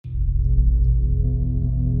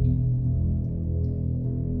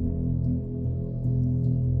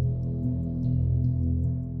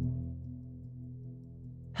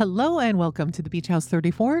Hello and welcome to the Beach House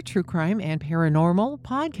 34 True Crime and Paranormal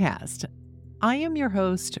Podcast. I am your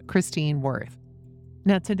host, Christine Worth.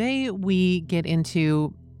 Now today we get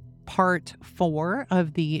into part 4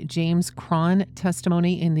 of the James Cron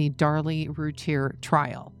testimony in the Darlie Routier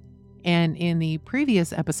trial. And in the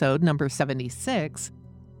previous episode, number 76,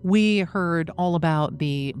 we heard all about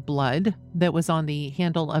the blood that was on the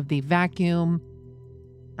handle of the vacuum,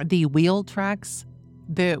 the wheel tracks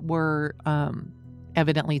that were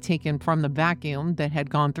evidently taken from the vacuum that had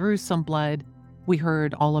gone through some blood. We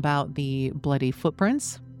heard all about the bloody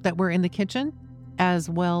footprints that were in the kitchen, as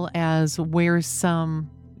well as where some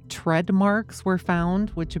tread marks were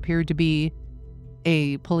found, which appeared to be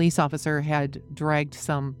a police officer had dragged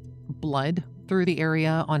some blood through the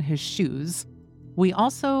area on his shoes. We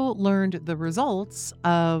also learned the results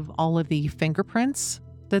of all of the fingerprints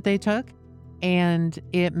that they took, and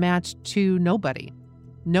it matched to nobody.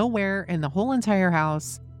 Nowhere in the whole entire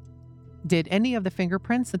house did any of the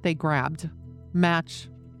fingerprints that they grabbed match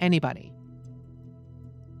anybody.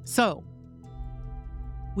 So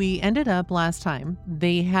we ended up last time,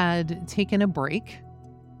 they had taken a break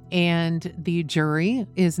and the jury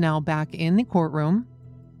is now back in the courtroom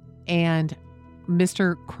and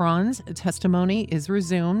Mr. Cron's testimony is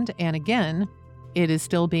resumed. And again, it is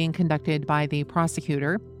still being conducted by the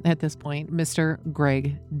prosecutor at this point, Mr.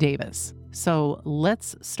 Greg Davis. So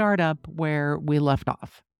let's start up where we left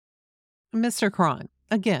off. Mr. Cron,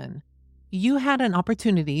 again, you had an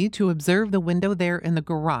opportunity to observe the window there in the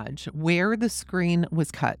garage where the screen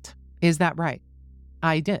was cut. Is that right?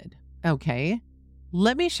 I did. Okay.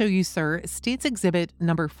 Let me show you, sir, State's Exhibit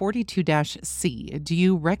number 42-C. Do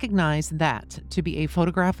you recognize that to be a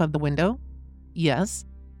photograph of the window? Yes.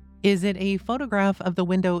 Is it a photograph of the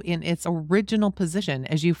window in its original position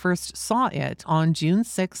as you first saw it on June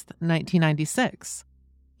 6th, 1996?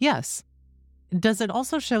 Yes. Does it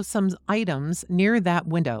also show some items near that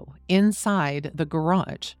window inside the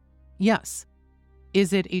garage? Yes.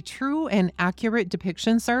 Is it a true and accurate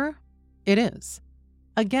depiction, sir? It is.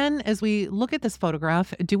 Again, as we look at this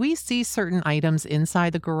photograph, do we see certain items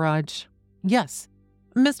inside the garage? Yes.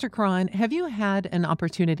 Mr. Cron, have you had an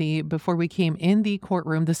opportunity before we came in the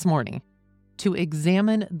courtroom this morning to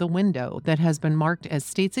examine the window that has been marked as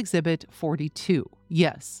State's Exhibit 42?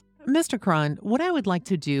 Yes. Mr. Cron, what I would like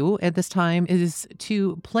to do at this time is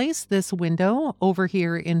to place this window over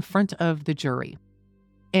here in front of the jury.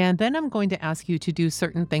 And then I'm going to ask you to do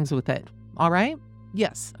certain things with it. All right?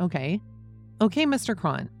 Yes. Okay. Okay, Mr.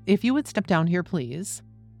 Cron, if you would step down here, please.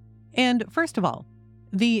 And first of all,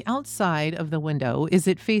 the outside of the window, is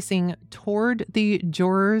it facing toward the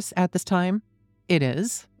jurors at this time? It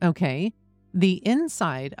is. Okay. The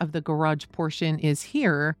inside of the garage portion is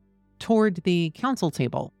here toward the counsel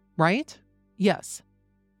table, right? Yes.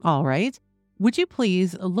 All right. Would you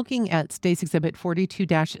please, looking at State's Exhibit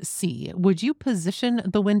 42-C, would you position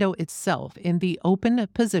the window itself in the open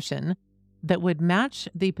position that would match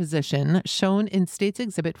the position shown in State's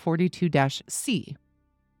Exhibit 42-C?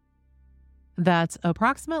 That's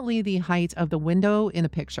approximately the height of the window in the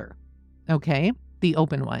picture. Okay, the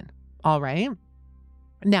open one. All right.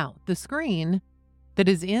 Now, the screen that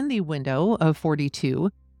is in the window of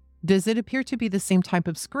 42, does it appear to be the same type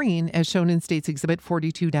of screen as shown in State's Exhibit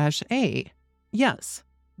 42-A? Yes.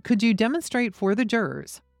 Could you demonstrate for the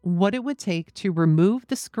jurors what it would take to remove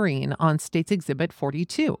the screen on State's Exhibit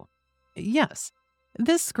 42? Yes.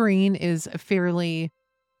 This screen is fairly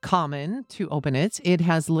common to open it. It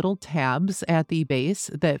has little tabs at the base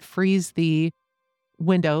that frees the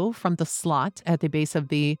window from the slot at the base of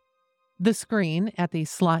the screen at the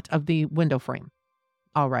slot of the window frame.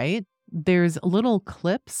 All right. There's little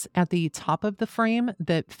clips at the top of the frame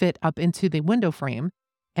that fit up into the window frame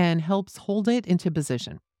and helps hold it into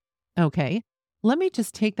position. Okay. Let me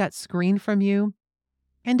just take that screen from you.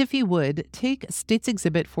 And if you would, take State's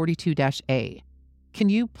Exhibit 42-A. Can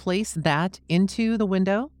you place that into the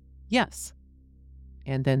window? Yes.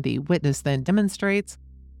 And then the witness then demonstrates.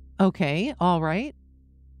 Okay, all right.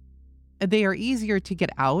 They are easier to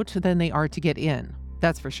get out than they are to get in.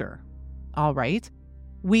 That's for sure. All right.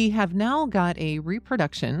 We have now got a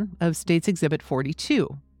reproduction of State's Exhibit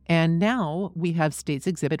 42. And now we have State's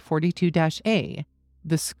Exhibit 42-A,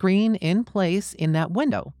 the screen in place in that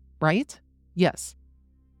window, right? Yes.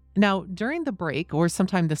 Now, during the break or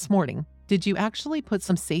sometime this morning, did you actually put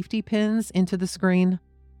some safety pins into the screen?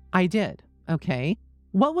 I did. Okay.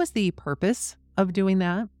 What was the purpose of doing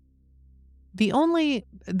that?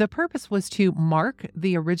 The purpose was to mark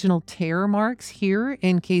the original tear marks here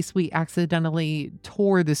in case we accidentally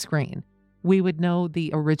tore the screen. We would know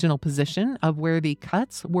the original position of where the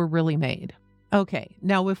cuts were really made. Okay.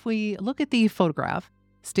 Now, if we look at the photograph,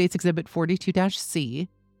 States Exhibit 42-C,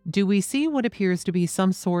 do we see what appears to be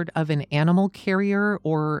some sort of an animal carrier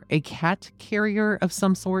or a cat carrier of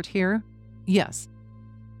some sort here? Yes.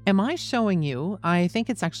 Am I showing you, I think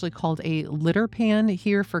it's actually called a litter pan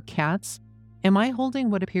here for cats. Am I holding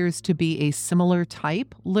what appears to be a similar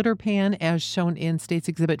type litter pan as shown in States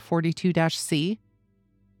Exhibit 42-C?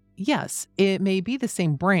 Yes, it may be the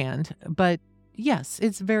same brand, but yes,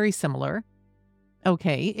 it's very similar.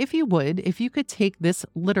 Okay, if you could take this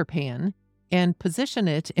litter pan and position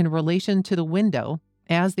it in relation to the window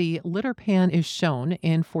as the litter pan is shown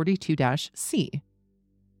in 42-C.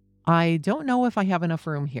 I don't know if I have enough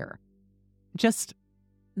room here. Just,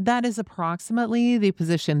 that is approximately the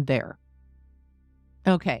position there.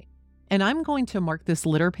 Okay, and I'm going to mark this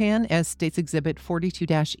litter pan as States Exhibit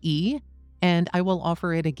 42-E, and I will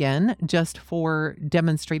offer it again just for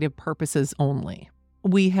demonstrative purposes only.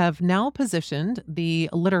 We have now positioned the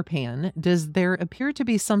litter pan. Does there appear to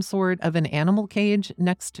be some sort of an animal cage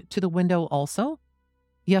next to the window also?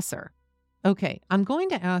 Yes, sir. Okay, I'm going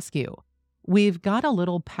to ask you, we've got a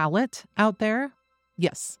little pallet out there.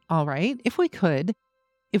 Yes, all right. If we could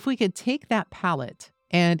take that pallet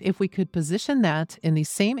and if we could position that in the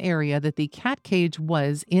same area that the cat cage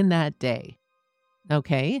was in that day.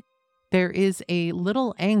 Okay, there is a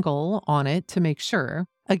little angle on it to make sure.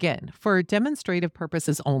 Again, for demonstrative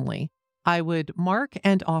purposes only, I would mark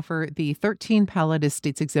and offer the 13 pallet as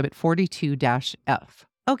States Exhibit 42-F.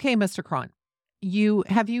 Okay, Mr. Cron,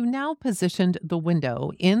 have you now positioned the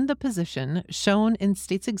window in the position shown in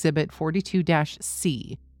States Exhibit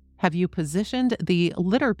 42-C? Have you positioned the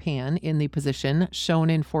litter pan in the position shown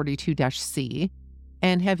in 42-C?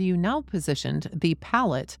 And have you now positioned the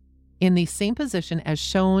pallet in the same position as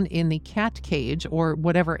shown in the cat cage or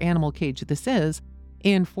whatever animal cage this is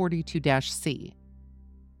in 42-C?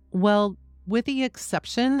 Well, with the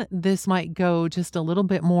exception, this might go just a little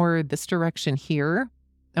bit more this direction here.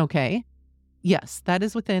 Okay. Yes, that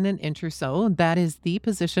is within an inch or so. That is the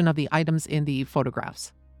position of the items in the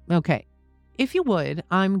photographs. Okay. If you would,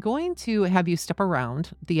 I'm going to have you step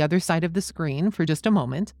around the other side of the screen for just a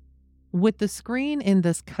moment. With the screen in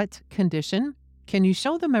this cut condition, can you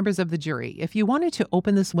show the members of the jury, if you wanted to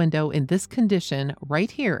open this window in this condition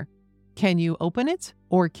right here, can you open it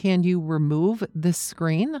or can you remove the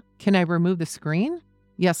screen? Can I remove the screen?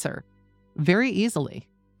 Yes, sir. Very easily.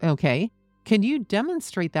 Okay. Can you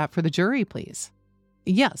demonstrate that for the jury, please?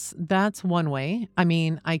 Yes, that's one way. I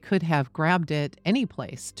mean, I could have grabbed it any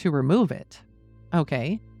place to remove it.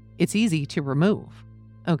 Okay. It's easy to remove.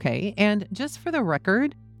 Okay. And just for the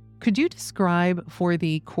record, could you describe for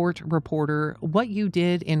the court reporter what you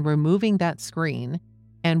did in removing that screen?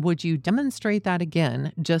 And would you demonstrate that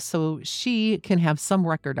again, just so she can have some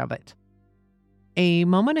record of it? A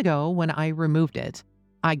moment ago, when I removed it,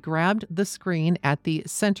 I grabbed the screen at the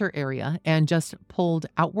center area and just pulled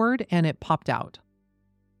outward and it popped out.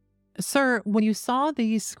 Sir, when you saw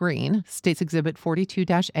the screen, States Exhibit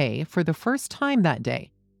 42-A, for the first time that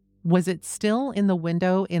day, was it still in the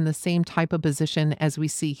window in the same type of position as we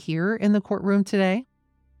see here in the courtroom today?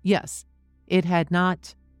 Yes, it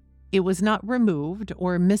was not removed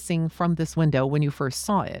or missing from this window when you first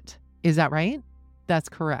saw it. Is that right? That's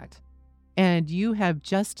correct. And you have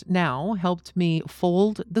just now helped me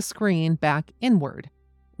fold the screen back inward.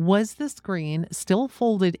 Was the screen still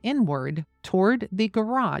folded inward toward the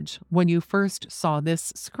garage when you first saw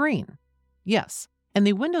this screen? Yes. And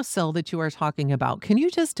the windowsill that you are talking about, can you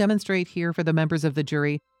just demonstrate here for the members of the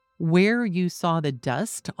jury where you saw the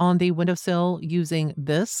dust on the windowsill using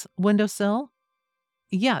this windowsill?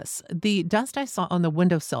 Yes, the dust I saw on the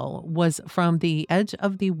windowsill was from the edge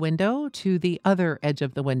of the window to the other edge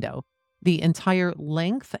of the window. The entire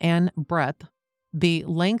length and breadth, the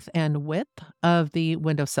length and width of the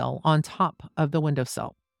windowsill on top of the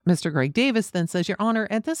windowsill. Mr. Greg Davis then says, Your Honor,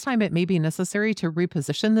 at this time it may be necessary to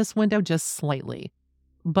reposition this window just slightly.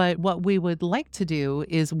 But what we would like to do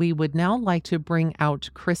is we would now like to bring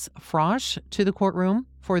out Chris Frosch to the courtroom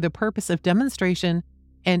for the purpose of demonstration,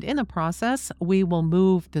 and in the process, we will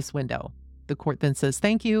move this window. The court then says,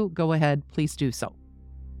 Thank you, go ahead, please do so.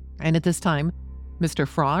 And at this time, Mr.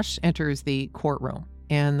 Frosch enters the courtroom,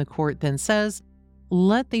 and the court then says,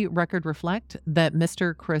 Let the record reflect that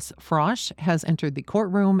Mr. Chris Frosch has entered the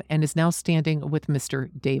courtroom and is now standing with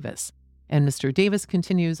Mr. Davis. And Mr. Davis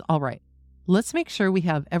continues, All right. Let's make sure we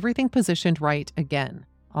have everything positioned right again.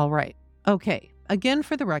 All right. Okay. Again,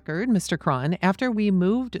 for the record, Mr. Cron, after we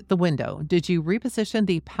moved the window, did you reposition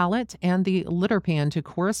the pallet and the litter pan to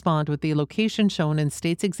correspond with the location shown in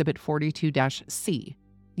States Exhibit 42-C?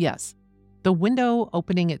 Yes. The window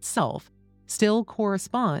opening itself still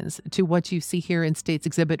corresponds to what you see here in State's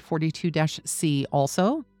Exhibit 42-C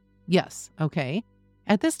also? Yes. Okay.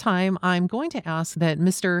 At this time, I'm going to ask that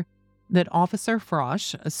Officer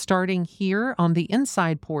Frosch, starting here on the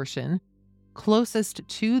inside portion, closest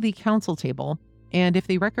to the counsel table, and if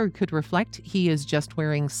the record could reflect, he is just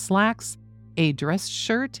wearing slacks, a dress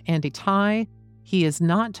shirt, and a tie. He is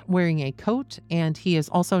not wearing a coat, and he is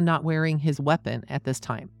also not wearing his weapon at this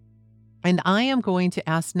time. And I am going to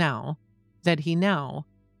ask now that he now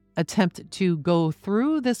attempt to go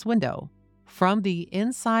through this window from the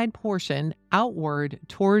inside portion outward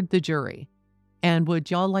toward the jury. And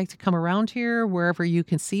would y'all like to come around here wherever you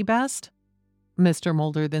can see best? Mr.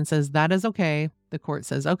 Mulder then says, that is okay. The court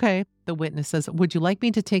says, okay. The witness says, would you like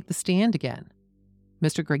me to take the stand again?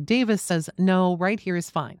 Mr. Greg Davis says, no, right here is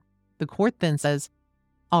fine. The court then says,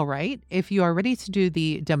 all right, if you are ready to do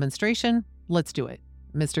the demonstration, let's do it.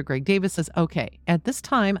 Mr. Greg Davis says, okay. At this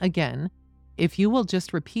time, again, if you will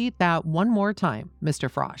just repeat that one more time, Mr.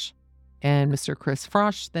 Frosch. And Mr. Chris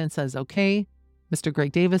Frosch then says, okay. Mr.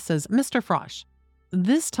 Greg Davis says, Mr. Frosch,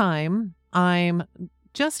 this time I'm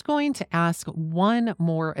just going to ask one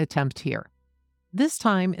more attempt here. This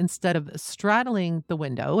time, instead of straddling the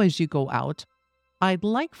window as you go out, I'd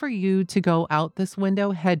like for you to go out this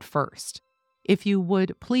window head first. If you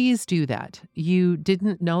would please do that. You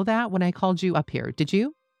didn't know that when I called you up here, did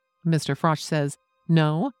you? Mr. Frosch says,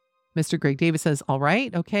 no. Mr. Greg Davis says, all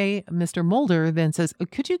right, okay. Mr. Mulder then says,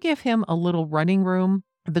 could you give him a little running room?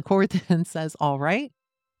 The court then says, all right.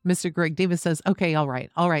 Mr. Greg Davis says, okay, all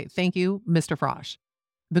right. Thank you, Mr. Frosch.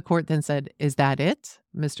 The court then said, is that it?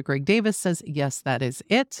 Mr. Greg Davis says, yes, that is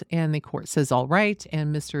it. And the court says, all right.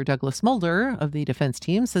 And Mr. Douglas Mulder of the defense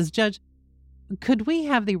team says, Judge, could we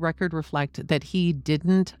have the record reflect that he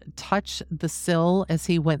didn't touch the sill as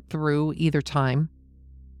he went through either time?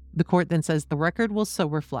 The court then says, the record will so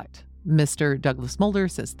reflect. Mr. Douglas Mulder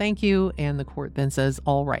says, thank you. And the court then says,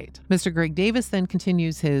 all right. Mr. Greg Davis then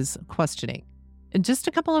continues his questioning. Just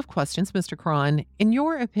a couple of questions, Mr. Cron. In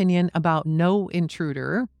your opinion about no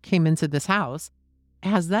intruder came into this house,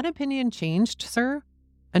 has that opinion changed, sir?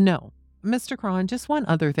 No. Mr. Cron, just one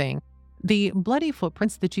other thing. The bloody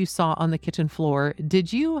footprints that you saw on the kitchen floor,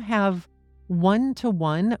 did you have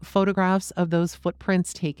one-to-one photographs of those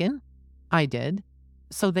footprints taken? I did.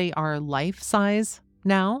 So they are life-size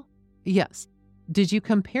now? Yes. Did you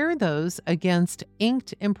compare those against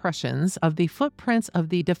inked impressions of the footprints of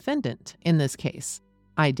the defendant in this case?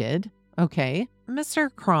 I did. Okay.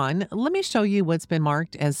 Mr. Cron, let me show you what's been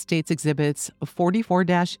marked as State's Exhibits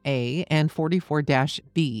 44-A and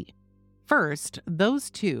 44-B. First, those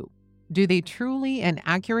two, do they truly and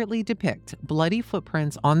accurately depict bloody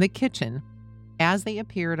footprints on the kitchen as they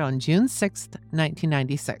appeared on June 6,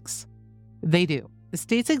 1996? They do. The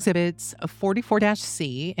State's Exhibits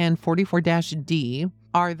 44-C and 44-D,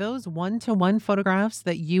 are those one-to-one photographs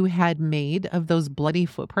that you had made of those bloody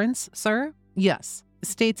footprints, sir? Yes.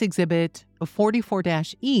 State's Exhibit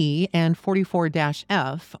 44-E and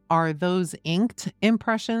 44-F, are those inked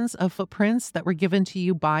impressions of footprints that were given to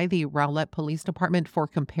you by the Rowlett Police Department for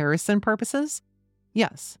comparison purposes?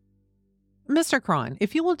 Yes. Mr. Cron,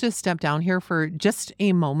 if you will just step down here for just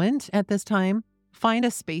a moment at this time, find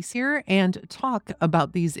a space here and talk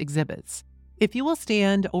about these exhibits. If you will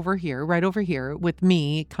stand over here, right over here, with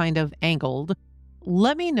me kind of angled,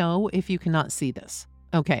 let me know if you cannot see this.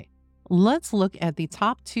 Okay, let's look at the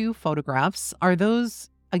top two photographs. Are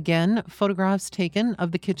those, again, photographs taken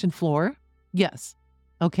of the kitchen floor? Yes.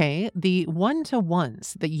 Okay, the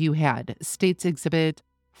one-to-ones that you had, State's Exhibit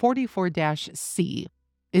 44-C,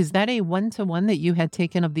 is that a one-to-one that you had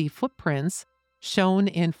taken of the footprints shown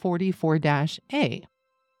in 44-A?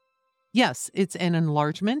 Yes, it's an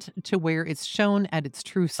enlargement to where it's shown at its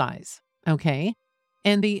true size. Okay.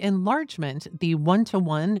 And the enlargement, the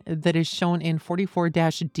one-to-one that is shown in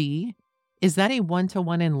 44-D, is that a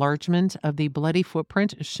one-to-one enlargement of the bloody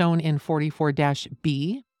footprint shown in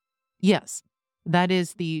 44-B? Yes, that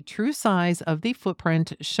is the true size of the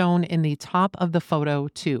footprint shown in the top of the photo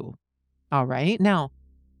too. All right. Now,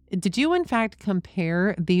 did you in fact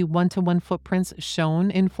compare the one-to-one footprints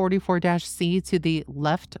shown in 44-C to the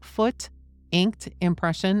left foot inked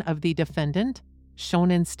impression of the defendant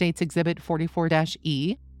shown in State's Exhibit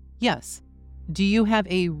 44-E? Yes. Do you have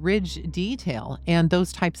a ridge detail and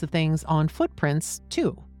those types of things on footprints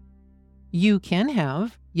too? You can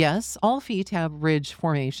have, yes, all feet have ridge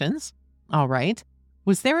formations. All right.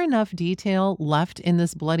 Was there enough detail left in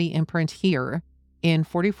this bloody imprint here in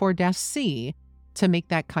 44-C to make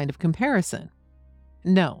that kind of comparison?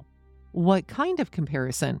 No. What kind of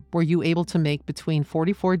comparison were you able to make between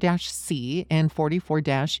 44-C and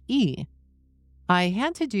 44-E? I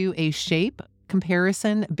had to do a shape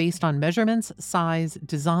comparison based on measurements, size,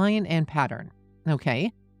 design, and pattern.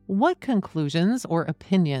 Okay. What conclusions or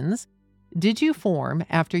opinions did you form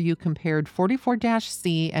after you compared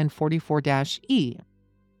 44-C and 44-E?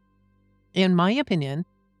 In my opinion,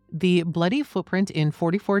 the bloody footprint in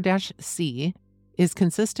 44-C is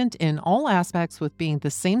consistent in all aspects with being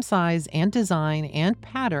the same size and design and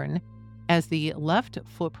pattern as the left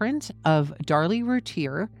footprint of Darlie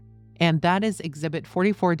Routier, and that is Exhibit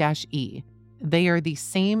 44-E. They are the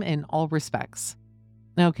same in all respects.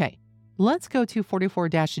 Okay, let's go to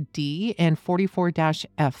 44-D and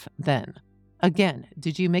 44-F then. Again,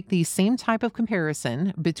 did you make the same type of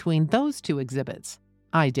comparison between those two exhibits?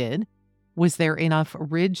 I did. Was there enough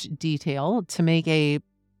ridge detail to make a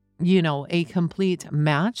complete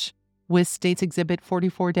match with State's Exhibit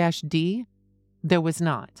 44-D? There was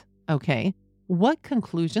not. Okay. What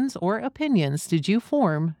conclusions or opinions did you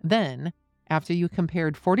form then after you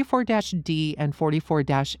compared 44-D and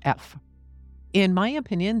 44-F? In my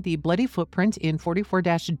opinion, the bloody footprint in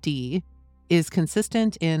 44-D is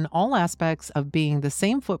consistent in all aspects of being the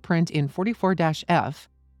same footprint in 44-F,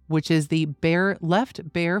 which is the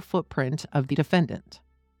left bare footprint of the defendant.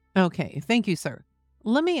 Okay, thank you, sir.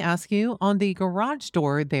 Let me ask you, on the garage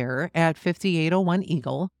door there at 5801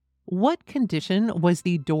 Eagle, what condition was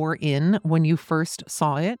the door in when you first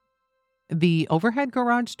saw it? The overhead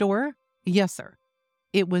garage door? Yes, sir.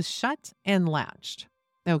 It was shut and latched.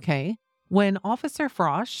 Okay. When Officer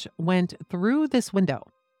Frosch went through this window,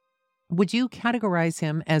 would you categorize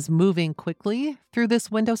him as moving quickly through this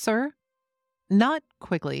window, sir? Not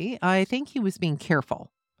quickly. I think he was being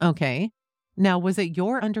careful. Okay. Now, was it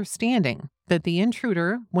your understanding that the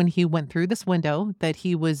intruder, when he went through this window, that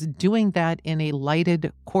he was doing that in a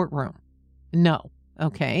lighted courtroom? No.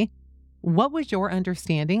 Okay. What was your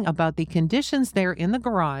understanding about the conditions there in the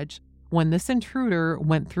garage when this intruder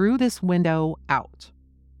went through this window out?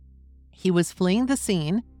 He was fleeing the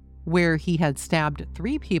scene where he had stabbed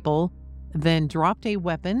 3 people, then dropped a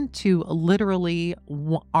weapon to literally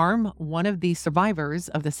arm one of the survivors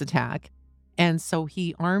of this attack. And so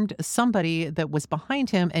he armed somebody that was behind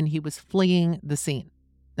him and he was fleeing the scene.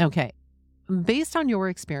 Okay. Based on your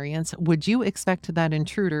experience, would you expect that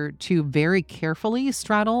intruder to very carefully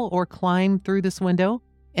straddle or climb through this window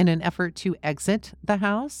in an effort to exit the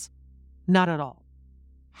house? Not at all.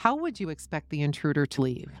 How would you expect the intruder to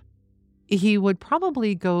leave? He would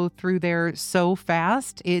probably go through there so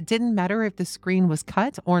fast, it didn't matter if the screen was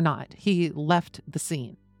cut or not. He left the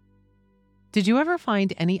scene. Did you ever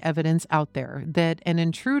find any evidence out there that an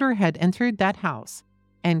intruder had entered that house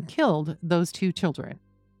and killed those 2 children?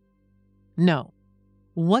 No.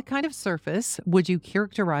 What kind of surface would you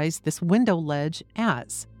characterize this window ledge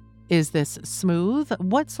as? Is this smooth?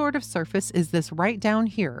 What sort of surface is this right down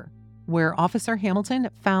here where Officer Hamilton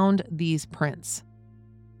found these prints?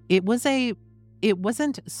 It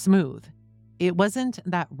wasn't smooth. It wasn't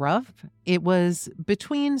that rough. It was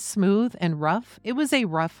between smooth and rough. It was a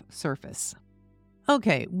rough surface.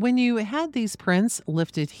 Okay, when you had these prints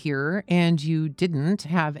lifted here and you didn't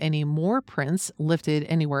have any more prints lifted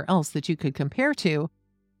anywhere else that you could compare to,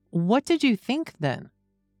 what did you think then?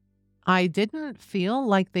 I didn't feel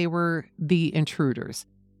like they were the intruders,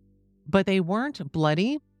 but they weren't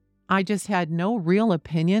bloody. I just had no real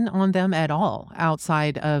opinion on them at all,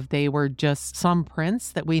 outside of they were just some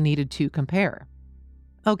prints that we needed to compare.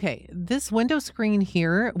 Okay, this window screen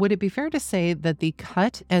here, would it be fair to say that the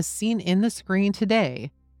cut as seen in the screen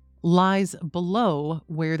today lies below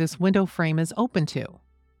where this window frame is open to?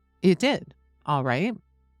 It did. All right.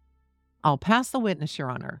 I'll pass the witness,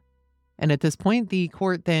 Your Honor. And at this point, the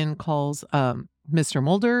court then calls Mr.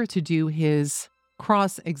 Mulder to do his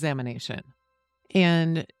cross-examination.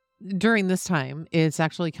 And during this time, it's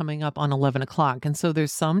actually coming up on 11 o'clock. And so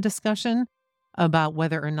there's some discussion about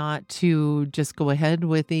whether or not to just go ahead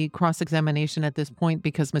with the cross-examination at this point,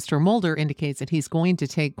 because Mr. Mulder indicates that he's going to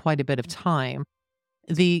take quite a bit of time.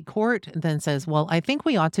 The court then says, well, I think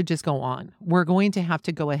we ought to just go on. We're going to have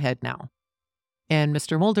to go ahead now. And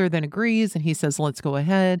Mr. Mulder then agrees and he says, let's go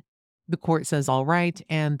ahead. The court says, all right.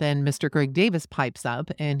 And then Mr. Greg Davis pipes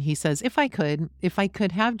up and he says, if I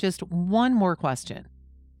could have just one more question.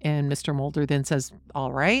 And Mr. Mulder then says,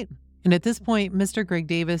 all right. And at this point, Mr. Greg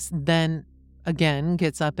Davis then again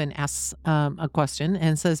gets up and asks a question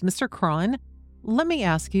and says, Mr. Cron, let me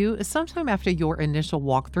ask you, sometime after your initial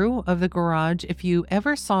walkthrough of the garage, if you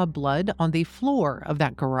ever saw blood on the floor of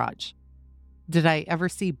that garage. Did I ever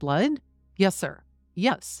see blood? Yes, sir.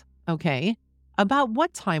 Yes. Okay. About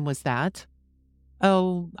what time was that?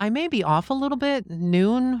 Oh, I may be off a little bit.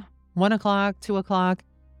 Noon, 1 o'clock, 2 o'clock.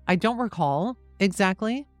 I don't recall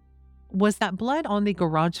exactly. Was that blood on the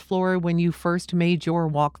garage floor when you first made your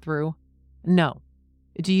walkthrough? No.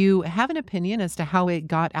 Do you have an opinion as to how it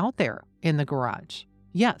got out there in the garage?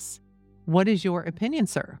 Yes. What is your opinion,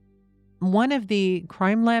 sir? One of the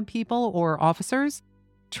crime lab people or officers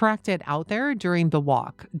tracked it out there during the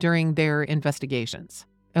walk, during their investigations.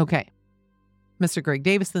 Okay. Mr. Greg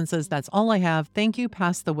Davison says, that's all I have. Thank you.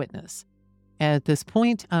 Pass the witness. At this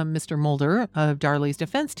point, Mr. Mulder of Darlie's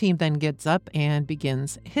defense team then gets up and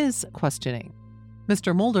begins his questioning.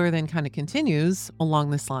 Mr. Mulder then kind of continues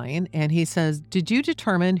along this line, and he says, did you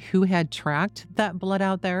determine who had tracked that blood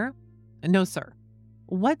out there? No, sir.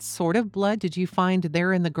 What sort of blood did you find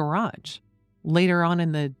there in the garage? Later on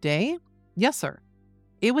in the day? Yes, sir.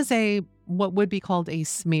 It was what would be called a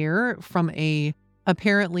smear from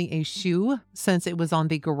apparently a shoe, since it was on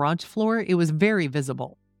the garage floor. It was very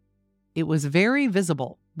visible. It was very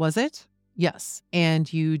visible, was it? Yes.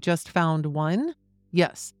 And you just found one?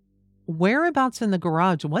 Yes. Whereabouts in the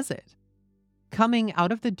garage was it? Coming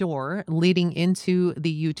out of the door leading into the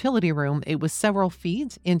utility room, it was several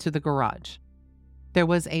feet into the garage. There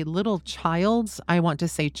was a little child's, I want to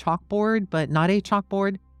say chalkboard, but not a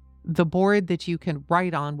chalkboard, the board that you can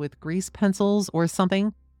write on with grease pencils or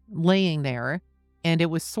something, laying there. And it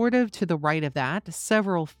was sort of to the right of that,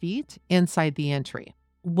 several feet inside the entry.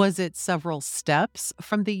 Was it several steps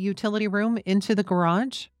from the utility room into the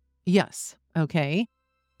garage? Yes. Okay.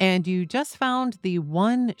 And you just found the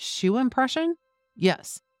one shoe impression?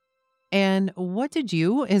 Yes. And what did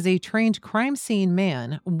you, as a trained crime scene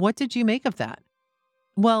man, what did you make of that?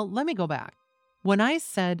 Well, let me go back. When I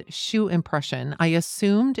said shoe impression, I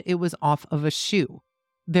assumed it was off of a shoe.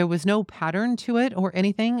 There was no pattern to it or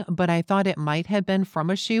anything, but I thought it might have been from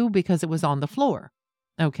a shoe because it was on the floor.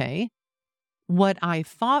 Okay. What I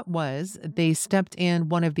thought was they stepped in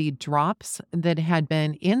one of the drops that had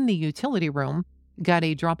been in the utility room, got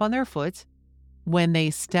a drop on their foot when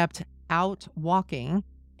they stepped out walking,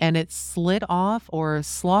 and it slid off or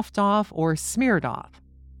sloughed off or smeared off.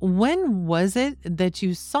 When was it that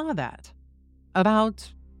you saw that?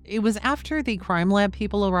 It was after the crime lab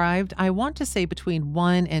people arrived. I want to say between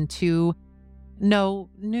 1 and 2,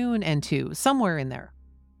 noon and 2, somewhere in there.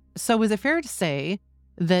 So is it fair to say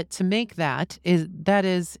that to make that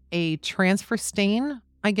is a transfer stain,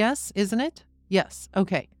 I guess, isn't it? Yes.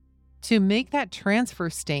 Okay. To make that transfer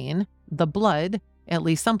stain, the blood, at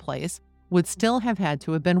least someplace, would still have had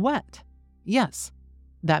to have been wet. Yes.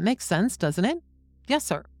 That makes sense, doesn't it? Yes,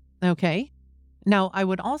 sir. Okay. Now, I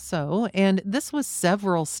would also, and this was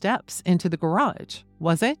several steps into the garage,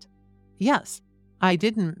 was it? Yes. I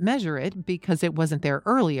didn't measure it because it wasn't there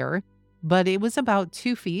earlier, but it was about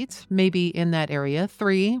 2 feet, maybe in that area,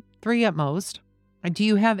 three at most. Do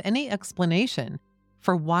you have any explanation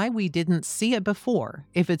for why we didn't see it before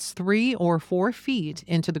if it's 3 or 4 feet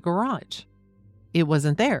into the garage? It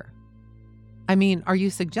wasn't there. I mean, are you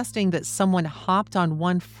suggesting that someone hopped on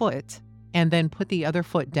one foot and then put the other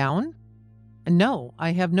foot down? No,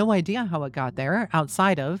 I have no idea how it got there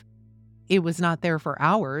outside of it was not there for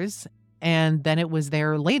hours, and then it was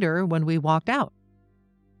there later when we walked out.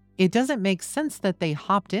 It doesn't make sense that they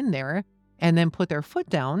hopped in there and then put their foot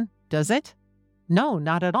down, does it? No,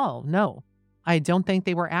 not at all. No, I don't think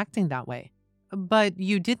they were acting that way. But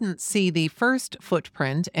you didn't see the first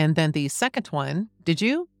footprint and then the second one, did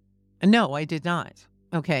you? No, I did not.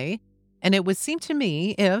 Okay. And it would seem to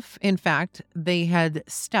me if, in fact, they had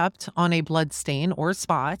stepped on a blood stain or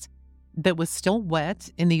spot that was still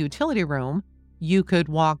wet in the utility room, you could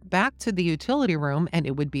walk back to the utility room and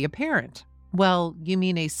it would be apparent. Well, you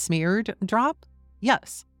mean a smeared drop?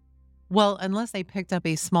 Yes. Well, unless they picked up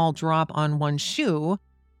a small drop on one shoe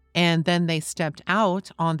and then they stepped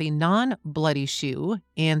out on the non-bloody shoe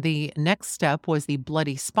and the next step was the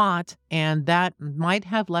bloody spot, and that might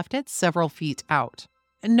have left it several feet out.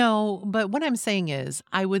 No, but what I'm saying is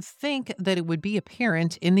I would think that it would be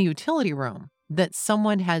apparent in the utility room that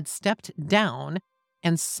someone had stepped down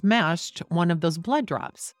and smashed one of those blood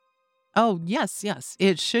drops. Oh, yes,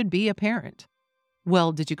 it should be apparent.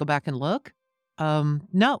 Well, did you go back and look?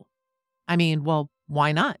 No. I mean, well,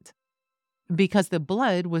 why not? Because the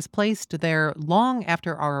blood was placed there long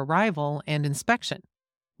after our arrival and inspection.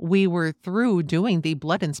 We were through doing the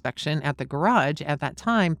blood inspection at the garage at that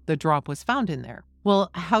time the drop was found in there.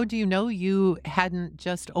 Well, how do you know you hadn't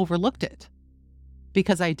just overlooked it?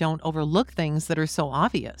 Because I don't overlook things that are so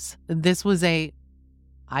obvious. This was I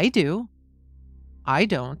do. I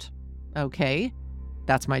don't. Okay.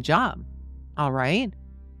 That's my job. All right.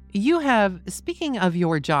 Speaking of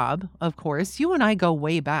your job, of course, you and I go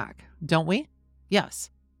way back, don't we? Yes.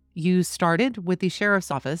 You started with the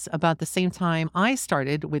sheriff's office about the same time I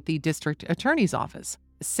started with the district attorney's office.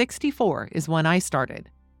 64 is when I started.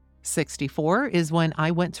 64 is when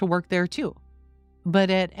I went to work there too.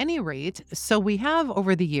 But at any rate, so we have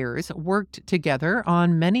over the years worked together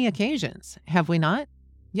on many occasions, have we not?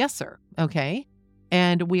 Yes, sir. Okay.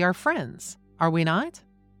 And we are friends, are we not?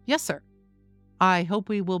 Yes, sir. I hope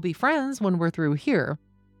we will be friends when we're through here.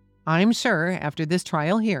 I'm sure after this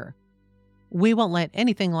trial here, we won't let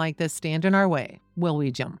anything like this stand in our way, will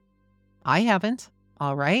we, Jim? I haven't.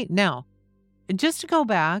 All right. Now, just to go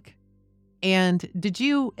back, and did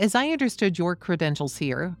you, as I understood your credentials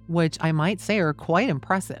here, which I might say are quite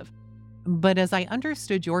impressive, but as I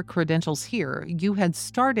understood your credentials here, you had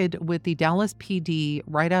started with the Dallas PD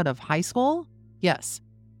right out of high school? Yes.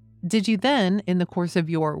 Did you then, in the course of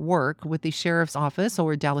your work with the sheriff's office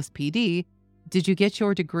or Dallas PD, did you get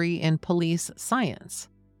your degree in police science?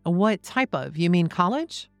 What type of? You mean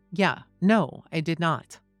college? Yeah. No, I did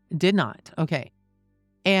not. Did not. Okay.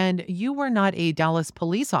 And you were not a Dallas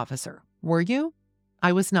police officer, were you?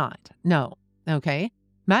 I was not. No. Okay.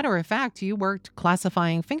 Matter of fact, you worked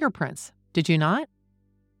classifying fingerprints, did you not?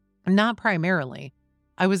 Not primarily.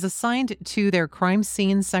 I was assigned to their crime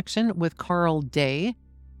scene section with Carl Day,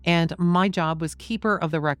 and my job was keeper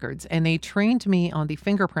of the records, and they trained me on the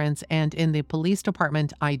fingerprints and in the police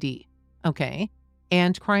department ID. Okay.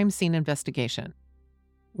 And crime scene investigation.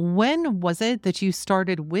 When was it that you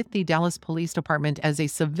started with the Dallas Police Department as a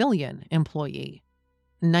civilian employee?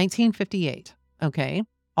 1958. Okay.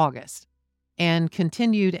 August. And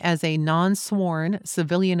continued as a non-sworn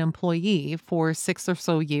civilian employee for 6 or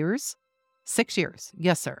so years? 6 years.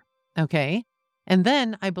 Yes, sir. Okay. And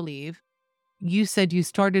then I believe you said you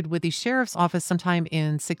started with the sheriff's office sometime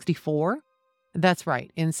in 64? That's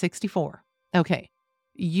right. In 64. Okay.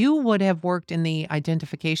 You would have worked in the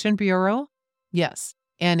Identification Bureau? Yes.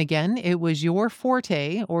 And again, it was your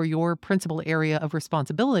forte or your principal area of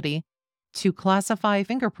responsibility to classify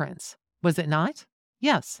fingerprints, was it not?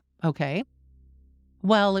 Yes. Okay.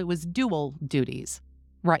 Well, it was dual duties.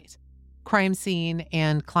 Right. Crime scene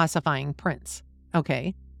and classifying prints.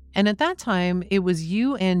 Okay. And at that time, it was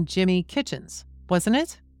you and Jimmy Kitchens, wasn't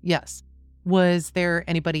it? Yes. Was there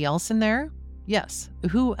anybody else in there? Yes.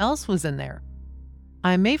 Who else was in there?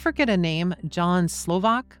 I may forget a name, John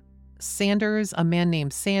Slovak, Sanders, a man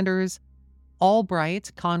named Sanders,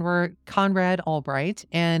 Albright, Conrad Albright,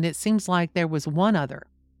 and it seems like there was one other.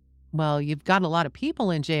 Well, you've got a lot of people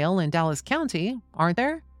in jail in Dallas County, aren't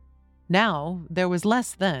there? Now, there was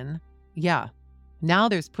less then. Yeah. Now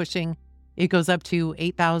there's pushing, it goes up to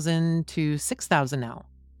 8,000 to 6,000 now.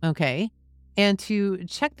 Okay. And to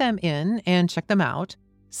check them in and check them out,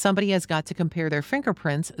 somebody has got to compare their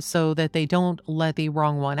fingerprints so that they don't let the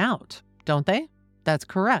wrong one out, don't they? That's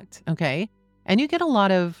correct. Okay. And you get a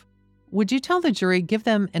lot of, would you tell the jury, give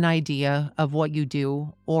them an idea of what you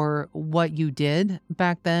do or what you did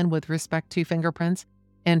back then with respect to fingerprints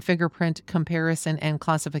and fingerprint comparison and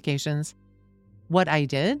classifications? What I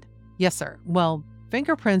did? Yes, sir. Well,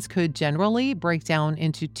 fingerprints could generally break down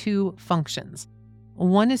into 2 functions.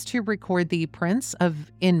 One is to record the prints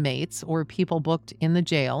of inmates or people booked in the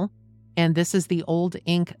jail, and this is the old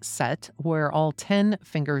ink set where all 10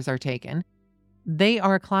 fingers are taken. They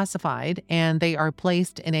are classified and they are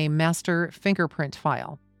placed in a master fingerprint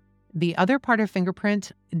file. The other part of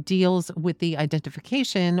fingerprint deals with the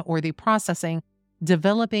identification or the processing,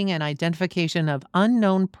 developing an identification of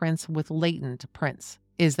unknown prints with latent prints.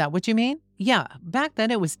 Is that what you mean? Yeah, back then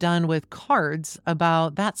it was done with cards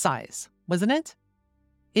about that size, wasn't it?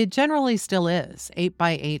 It generally still is,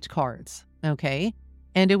 8x8 cards, okay?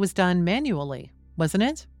 And it was done manually, wasn't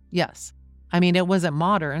it? Yes. I mean, it wasn't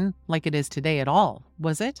modern like it is today at all,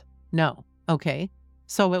 was it? No. Okay.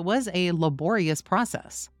 So it was a laborious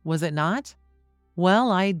process, was it not?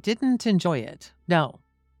 Well, I didn't enjoy it. No.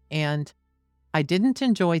 And I didn't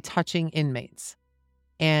enjoy touching inmates.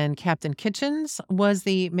 And Captain Kitchens was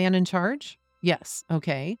the man in charge? Yes.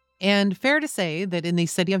 Okay. And fair to say that in the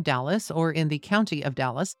city of Dallas or in the county of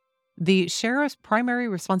Dallas, the sheriff's primary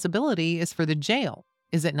responsibility is for the jail,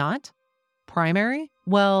 is it not? Primary?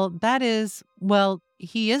 Well,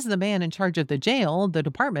 he is the man in charge of the jail, the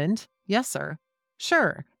department. Yes, sir.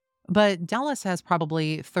 Sure. But Dallas has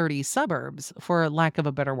probably 30 suburbs, for lack of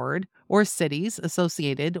a better word, or cities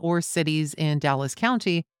associated or cities in Dallas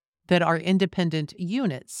County that are independent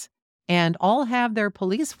units and all have their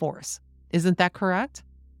police force. Isn't that correct?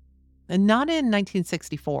 Not in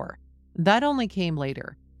 1964. That only came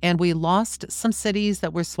later, and we lost some cities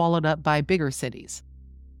that were swallowed up by bigger cities.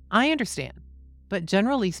 I understand. But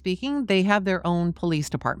generally speaking, they have their own police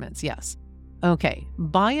departments, yes. Okay,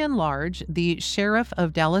 by and large, the sheriff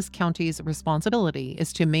of Dallas County's responsibility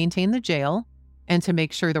is to maintain the jail and to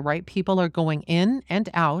make sure the right people are going in and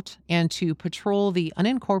out and to patrol the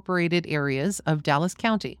unincorporated areas of Dallas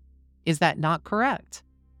County. Is that not correct?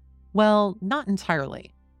 Well, not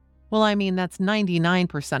entirely. Well, I mean, that's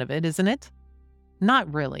 99% of it, isn't it?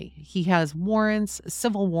 Not really. He has warrants,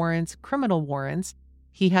 civil warrants, criminal warrants.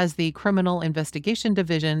 He has the Criminal Investigation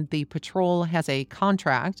Division. The patrol has a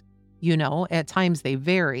contract. At times they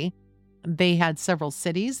vary. They had several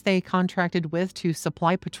cities they contracted with to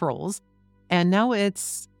supply patrols. And now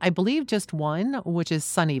it's, I believe, just one, which is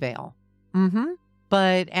Sunnyvale.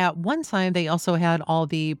 But at one time, they also had all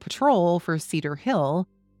the patrol for Cedar Hill.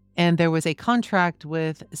 And there was a contract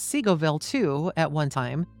with Seagoville, too, at one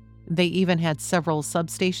time. They even had several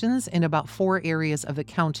substations in about 4 areas of the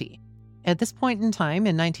county. At this point in time,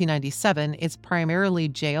 in 1997, it's primarily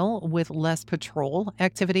jail with less patrol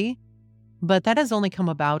activity. But that has only come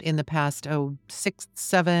about in the past, 6,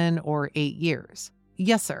 7, or 8 years.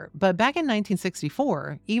 Yes, sir. But back in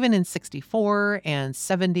 1964, even in 64 and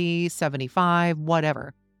 70, 75,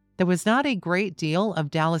 whatever, there was not a great deal of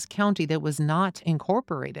Dallas County that was not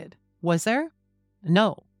incorporated. Was there?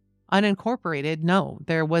 No. Unincorporated? No,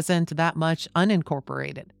 there wasn't that much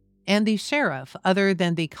unincorporated. And the sheriff, other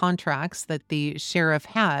than the contracts that the sheriff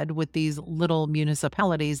had with these little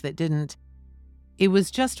municipalities that didn't, it was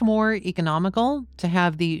just more economical to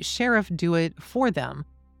have the sheriff do it for them,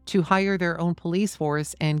 to hire their own police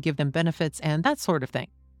force and give them benefits and that sort of thing,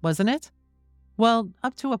 wasn't it? Well,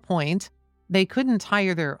 up to a point, they couldn't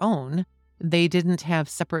hire their own. They didn't have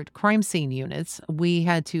separate crime scene units. We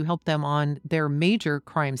had to help them on their major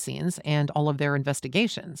crime scenes and all of their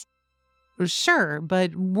investigations. Sure,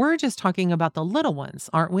 but we're just talking about the little ones,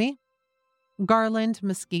 aren't we? Garland,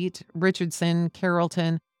 Mesquite, Richardson,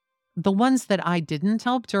 Carrollton. The ones that I didn't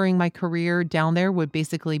help during my career down there would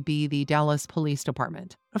basically be the Dallas Police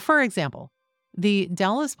Department. For example, the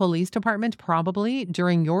Dallas Police Department probably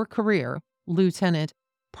during your career, Lieutenant,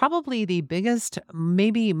 probably the biggest,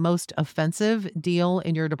 maybe most offensive deal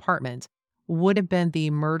in your department would have been the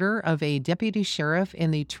murder of a deputy sheriff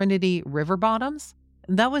in the Trinity River Bottoms.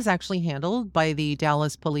 That was actually handled by the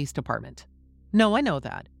Dallas Police Department. No, I know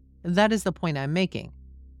that. That is the point I'm making.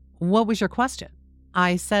 What was your question?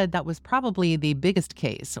 I said that was probably the biggest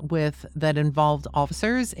case that involved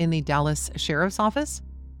officers in the Dallas Sheriff's Office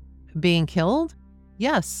being killed.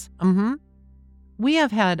 Yes. We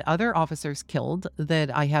have had other officers killed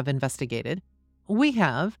that I have investigated. We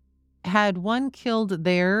have had one killed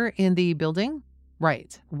there in the building.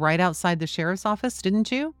 Right outside the sheriff's office, didn't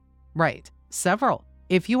you? Right. Several.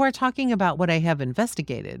 If you are talking about what I have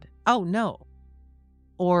investigated, oh no.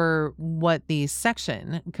 Or what the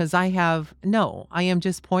section, because I am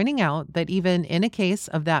just pointing out that even in a case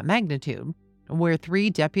of that magnitude, where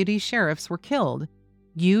 3 deputy sheriffs were killed,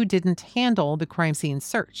 you didn't handle the crime scene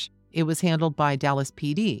search. It was handled by Dallas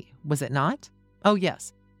PD, was it not? Oh,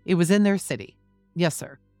 yes. It was in their city. Yes,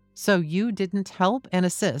 sir. So you didn't help and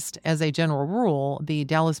assist, as a general rule, the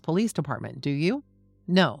Dallas Police Department, do you?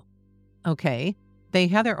 No. Okay. They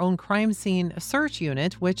have their own crime scene search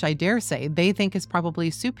unit, which I dare say they think is probably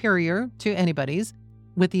superior to anybody's,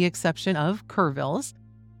 with the exception of Kerrville's.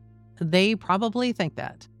 They probably think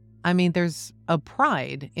that. I mean, there's a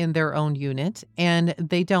pride in their own unit, and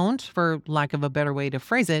they don't, for lack of a better way to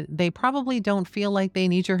phrase it, they probably don't feel like they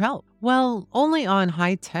need your help. Well, only on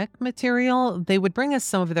high-tech material, they would bring us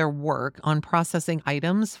some of their work on processing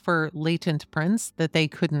items for latent prints that they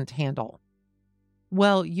couldn't handle.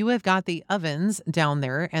 Well, you have got the ovens down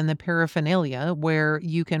there and the paraphernalia where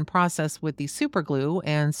you can process with the super glue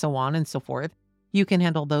and so on and so forth. You can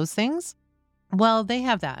handle those things? Well, they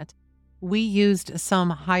have that. We used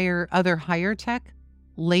some other higher tech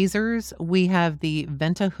lasers. We have the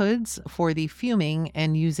Venta hoods for the fuming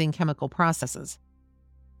and using chemical processes.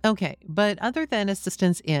 Okay, but other than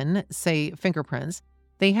assistance in, say, fingerprints,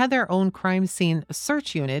 they had their own crime scene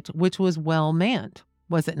search unit, which was well manned,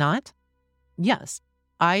 was it not? Yes,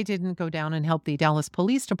 I didn't go down and help the Dallas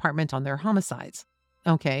Police Department on their homicides.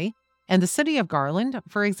 Okay, and the city of Garland,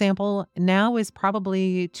 for example, now is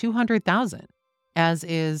probably 200,000. As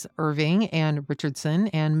is Irving and Richardson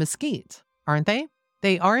and Mesquite, aren't they?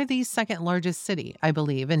 They are the second largest city, I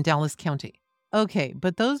believe, in Dallas County. Okay,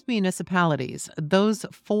 but those 4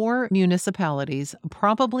 municipalities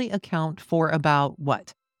probably account for about,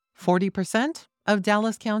 40% of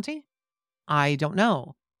Dallas County? I don't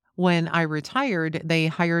know. When I retired, they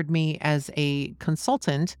hired me as a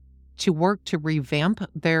consultant to work to revamp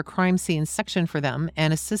their crime scene section for them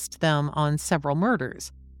and assist them on several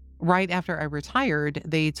murders. Right after I retired,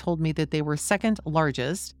 they told me that they were second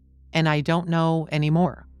largest, and I don't know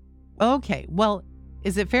anymore. Okay, well,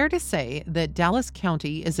 Is it fair to say that Dallas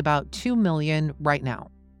County is about 2 million right now?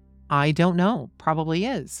 I don't know. Probably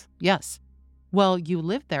is. Yes. Well, you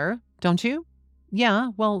live there, don't you? Yeah,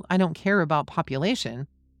 well, I don't care about population.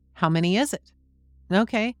 How many is it?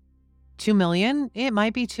 Okay. 2 million? It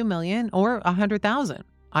might be 2 million or 100,000.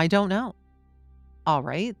 I don't know. All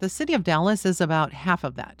right. The city of Dallas is about half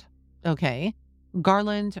of that. Okay.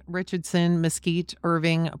 Garland, Richardson, Mesquite,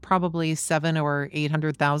 Irving, probably 7 or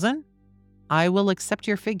 800,000. I will accept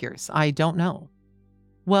your figures. I don't know.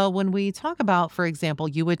 Well, when we talk about, for example,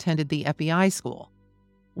 you attended the FBI school.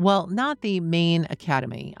 Well, not the main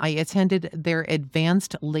academy. I attended their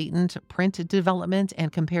advanced latent print development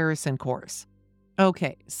and comparison course.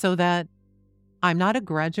 Okay, so that I'm not a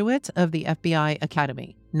graduate of the FBI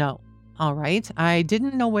academy. No. All right. I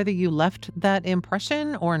didn't know whether you left that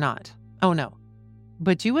impression or not. Oh, no.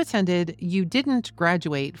 But you didn't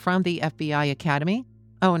graduate from the FBI academy?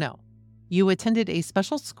 Oh, no. You attended a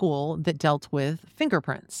special school that dealt with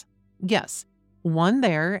fingerprints. Yes. One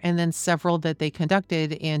there and then several that they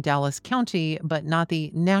conducted in Dallas County, but not the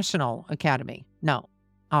National Academy. No.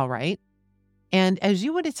 All right. And as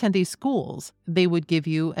you would attend these schools, they would give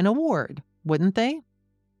you an award, wouldn't they?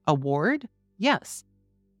 Award? Yes.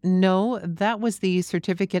 No, that was the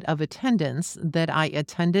certificate of attendance that I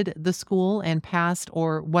attended the school and passed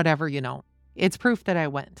or whatever. It's proof that I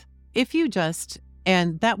went.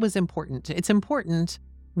 And that was important. It's important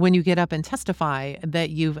when you get up and testify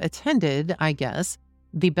that you've attended, I guess,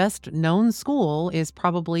 the best known school is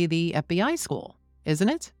probably the FBI school, isn't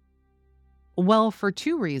it? Well, for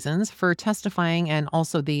two reasons, for testifying and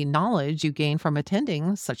also the knowledge you gain from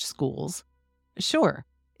attending such schools. Sure,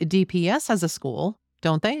 DPS has a school,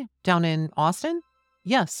 don't they? Down in Austin?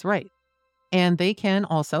 Yes, right. And they can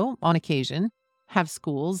also, on occasion, have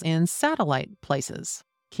schools in satellite places,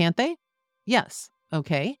 can't they? Yes.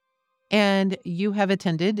 Okay. And you have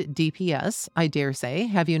attended DPS, I dare say,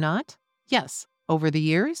 have you not? Yes. Over the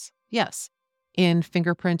years? Yes. In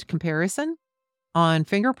fingerprint comparison? On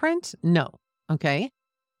fingerprint? No. Okay.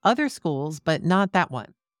 Other schools, but not that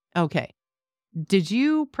one. Okay. Did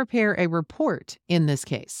you prepare a report in this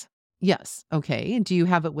case? Yes. Okay. Do you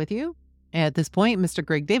have it with you? At this point, Mr.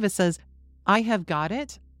 Greg Davis says, I have got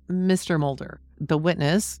it. Mr. Mulder, the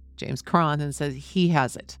witness, James Cron, then says he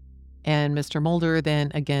has it. And Mr. Mulder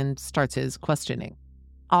then again starts his questioning.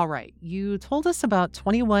 All right. You told us about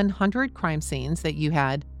 2,100 crime scenes that you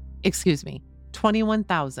had,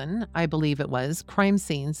 21,000, I believe it was, crime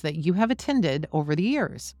scenes that you have attended over the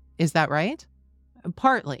years. Is that right?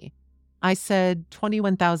 Partly. I said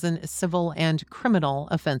 21,000 civil and criminal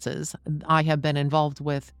offenses I have been involved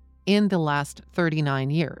with in the last 39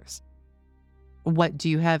 years. What, do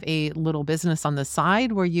you have a little business on the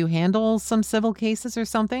side where you handle some civil cases or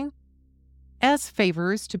something? As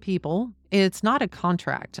favors to people, it's not a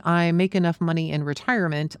contract. I make enough money in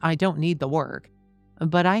retirement, I don't need the work.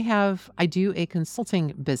 But I do a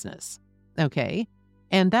consulting business. Okay.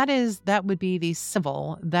 And that would be the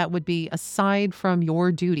civil, that would be aside from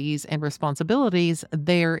your duties and responsibilities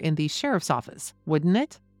there in the sheriff's office, wouldn't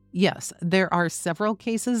it? Yes, there are several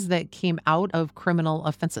cases that came out of criminal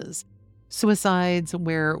offenses. Suicides,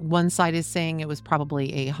 where one side is saying it was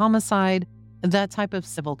probably a homicide, that type of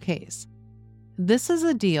civil case. This is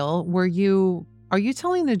a deal where are you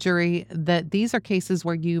telling the jury that these are cases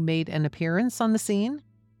where you made an appearance on the scene?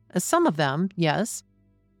 Some of them, yes.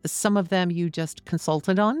 Some of them you just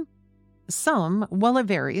consulted on. Some, well, it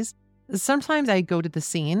varies. Sometimes I go to the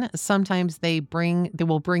scene. Sometimes they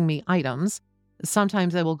will bring me items.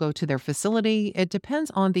 Sometimes I will go to their facility. It depends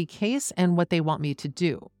on the case and what they want me to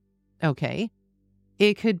do. Okay.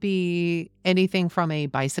 It could be anything from a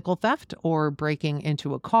bicycle theft or breaking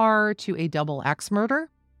into a car to a double axe murder.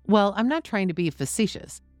 Well, I'm not trying to be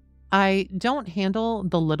facetious. I don't handle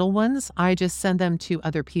the little ones. I just send them to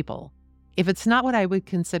other people. If it's not what I would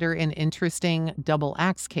consider an interesting double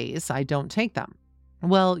axe case, I don't take them.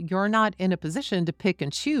 Well, you're not in a position to pick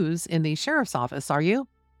and choose in the sheriff's office, are you?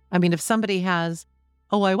 I mean, if somebody has,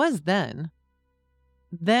 I was then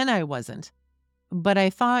I wasn't. But I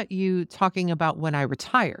thought you talking about when I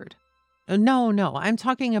retired. No, I'm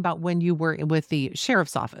talking about when you were with the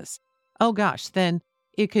sheriff's office. Oh gosh, then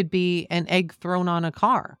it could be an egg thrown on a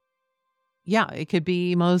car. Yeah, it could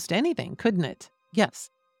be most anything, couldn't it? Yes.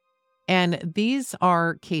 And these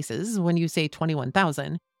are cases, when you say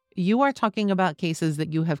 21,000, you are talking about cases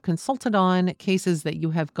that you have consulted on, cases that you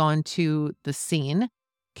have gone to the scene,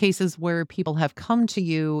 cases where people have come to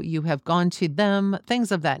you, you have gone to them,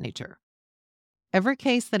 things of that nature. Every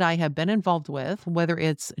case that I have been involved with, whether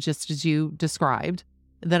it's just as you described,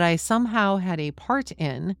 that I somehow had a part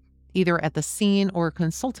in, either at the scene or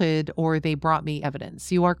consulted, or they brought me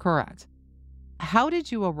evidence. You are correct. How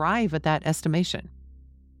did you arrive at that estimation?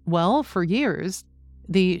 Well, for years,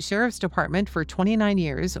 the Sheriff's Department, for 29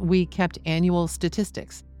 years, we kept annual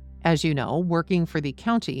statistics. As you know, working for the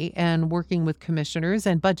county and working with commissioners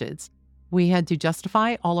and budgets, we had to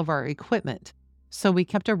justify all of our equipment. So we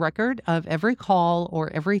kept a record of every call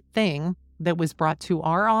or everything that was brought to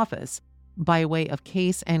our office by way of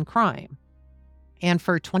case and crime. And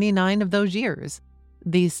for 29 of those years,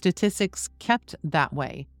 the statistics kept that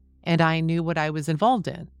way, and I knew what I was involved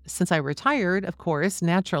in. Since I retired, of course,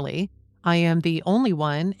 naturally, I am the only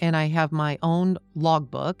one, and I have my own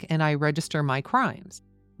logbook, and I register my crimes.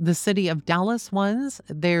 The city of Dallas ones,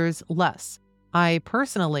 there's less. I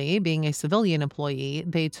personally, being a civilian employee,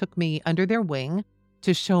 they took me under their wing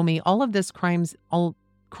to show me all of this all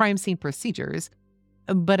crime scene procedures,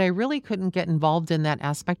 but I really couldn't get involved in that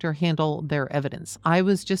aspect or handle their evidence. I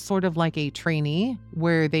was just sort of like a trainee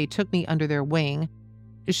where they took me under their wing,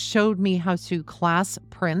 showed me how to class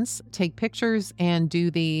prints, take pictures, and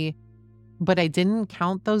but I didn't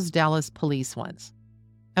count those Dallas police ones.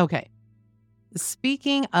 Okay.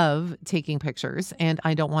 Speaking of taking pictures, and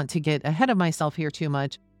I don't want to get ahead of myself here too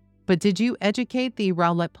much, but did you educate the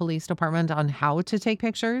Rowlett Police Department on how to take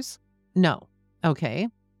pictures? No. Okay.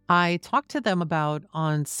 I talked to them about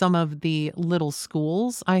on some of the little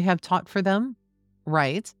schools I have taught for them.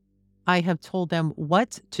 Right. I have told them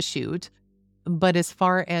what to shoot, but as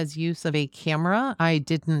far as use of a camera, I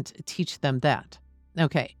didn't teach them that.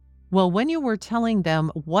 Okay. Well, when you were telling them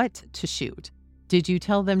what to shoot, did you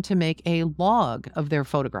tell them to make a log of their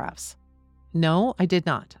photographs? No, I did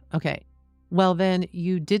not. Okay. Well, then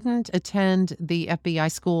you didn't attend the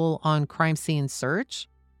FBI school on crime scene search?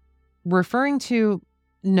 Referring to,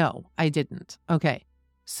 no, I didn't. Okay.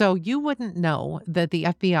 So you wouldn't know that the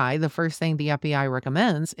FBI, the first thing the FBI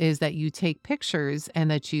recommends is that you take pictures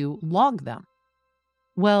and that you log them.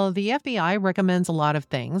 Well, the FBI recommends a lot of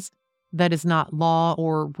things. That is not law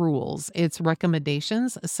or rules. It's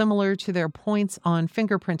recommendations similar to their points on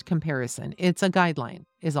fingerprint comparison. It's a guideline,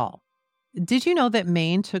 is all. Did you know that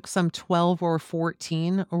Maine took some 12 or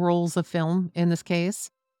 14 rolls of film in this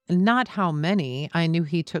case? Not how many. I knew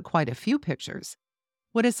he took quite a few pictures.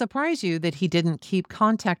 Would it surprise you that he didn't keep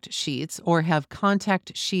contact sheets or have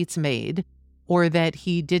contact sheets made, or that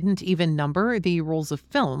he didn't even number the rolls of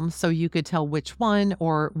film so you could tell which one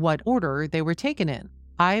or what order they were taken in?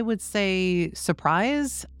 I would say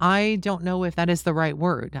surprise. I don't know if that is the right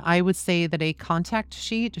word. I would say that a contact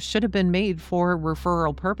sheet should have been made for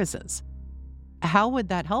referral purposes. How would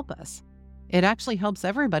that help us? It actually helps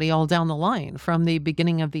everybody all down the line from the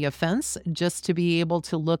beginning of the offense, just to be able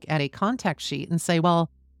to look at a contact sheet and say,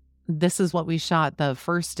 well, this is what we shot the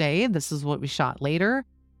first day. This is what we shot later.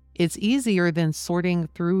 It's easier than sorting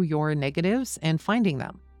through your negatives and finding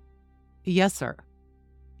them. Yes, sir.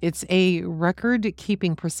 It's a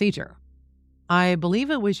record-keeping procedure. I believe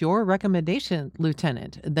it was your recommendation,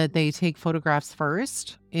 Lieutenant, that they take photographs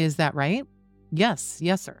first. Is that right? Yes,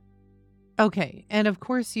 sir. Okay, and of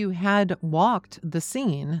course you had walked the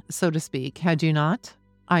scene, so to speak, had you not?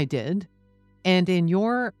 I did. And in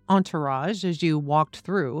your entourage, as you walked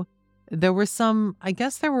through, there were I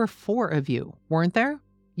guess there were 4 of you, weren't there?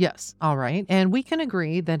 Yes, all right. And we can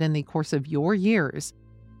agree that in the course of your years,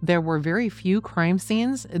 there were very few crime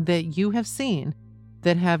scenes that you have seen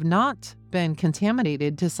that have not been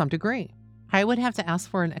contaminated to some degree. I would have to ask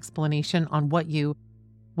for an explanation on what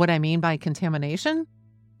I mean by contamination.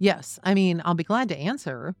 Yes, I mean, I'll be glad to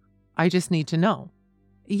answer. I just need to know.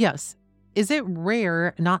 Yes. Is it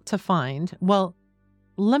rare not to find? Well,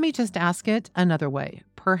 let me just ask it another way.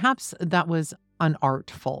 Perhaps that was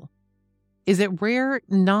unartful. Is it rare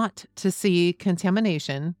not to see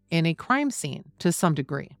contamination in a crime scene to some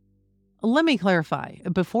degree? Let me clarify.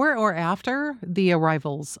 Before or after the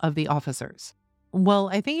arrivals of the officers? Well,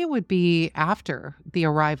 I think it would be after the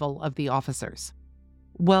arrival of the officers.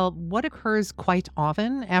 Well, what occurs quite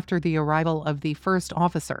often after the arrival of the first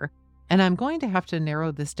officer, and I'm going to have to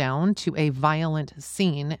narrow this down to a violent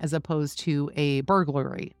scene as opposed to a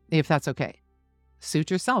burglary, if that's okay.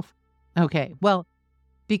 Suit yourself. Okay, well,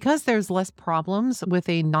 because there's less problems with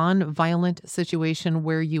a non-violent situation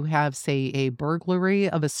where you have, say, a burglary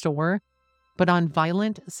of a store, but on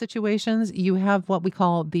violent situations, you have what we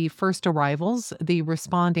call the first arrivals, the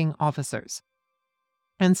responding officers.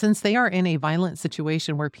 And since they are in a violent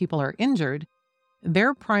situation where people are injured,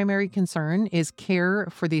 their primary concern is care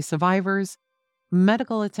for the survivors,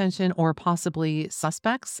 medical attention, or possibly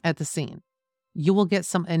suspects at the scene. You will get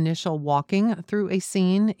some initial walking through a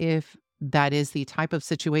scene if that is the type of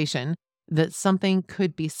situation that something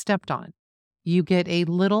could be stepped on. You get a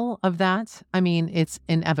little of that. I mean, it's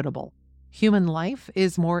inevitable. Human life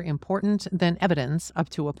is more important than evidence up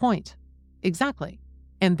to a point. Exactly.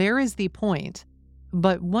 And there is the point.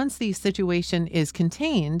 But once the situation is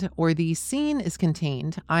contained or the scene is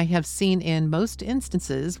contained, I have seen in most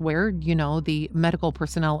instances where, the medical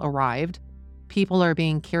personnel arrived, people are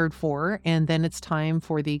being cared for, and then it's time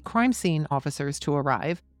for the crime scene officers to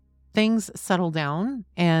arrive. Things settle down,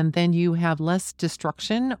 and then you have less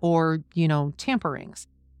destruction or, tamperings.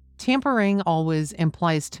 Tampering always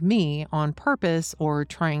implies to me on purpose or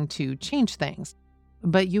trying to change things.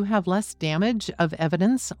 But you have less damage of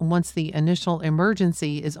evidence once the initial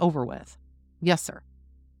emergency is over with. Yes, sir.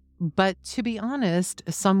 But to be honest,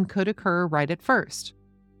 some could occur right at first.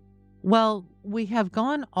 Well, we have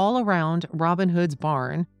gone all around Robin Hood's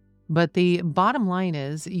barn, but the bottom line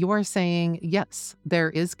is you are saying, yes, there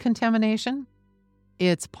is contamination.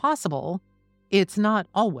 It's possible. It's not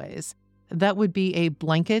always. That would be a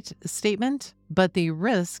blanket statement, but the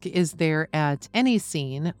risk is there at any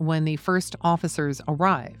scene when the first officers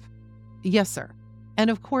arrive. Yes, sir. And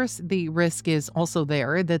of course, the risk is also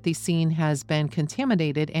there that the scene has been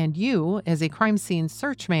contaminated and you, as a crime scene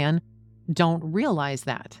search man, don't realize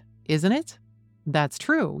that, isn't it? That's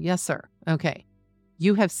true. Yes, sir. Okay.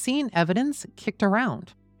 You have seen evidence kicked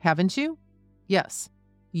around, haven't you? Yes.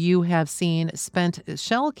 You have seen spent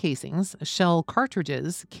shell casings, shell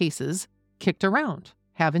cartridges, cases kicked around,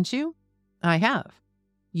 haven't you? I have.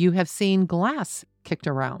 You have seen glass kicked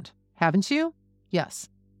around, haven't you? Yes.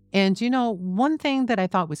 And one thing that I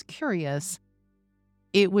thought was curious,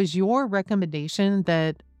 it was your recommendation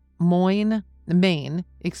that Maine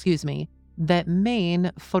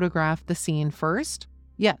photographed the scene first?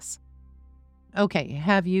 Yes. Okay.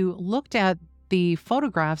 Have you looked at the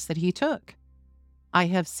photographs that he took? I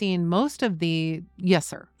have seen most of the, yes,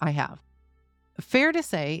 sir, I have. Fair to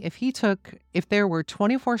say, if there were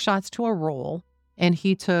 24 shots to a roll and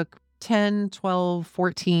he took 10, 12,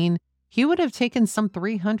 14, he would have taken some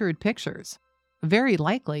 300 pictures. Very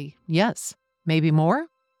likely, yes. Maybe more?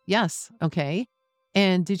 Yes. Okay.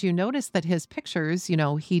 And did you notice that his pictures,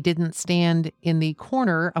 he didn't stand in the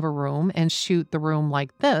corner of a room and shoot the room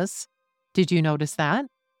like this? Did you notice that?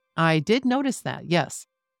 I did notice that, yes.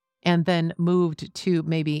 And then moved to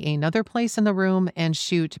maybe another place in the room and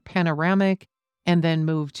shoot panoramic, and then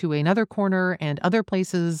move to another corner and other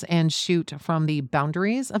places and shoot from the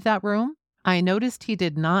boundaries of that room? I noticed he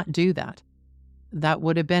did not do that. That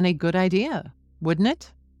would have been a good idea, wouldn't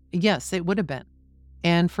it? Yes, it would have been.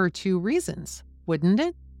 And for 2 reasons, wouldn't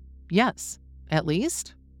it? Yes, at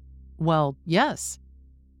least. Well, yes.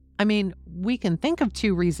 I mean, we can think of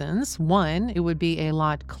 2 reasons. One, it would be a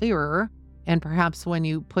lot clearer, and perhaps when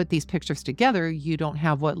you put these pictures together, you don't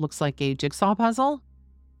have what looks like a jigsaw puzzle.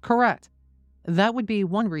 Correct. That would be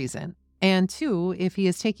one reason. And 2, if he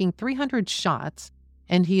is taking 300 shots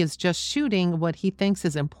and he is just shooting what he thinks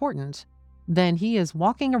is important, then he is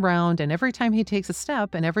walking around, and every time he takes a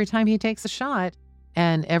step and every time he takes a shot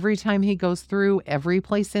and every time he goes through every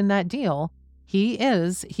place in that deal,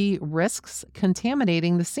 he risks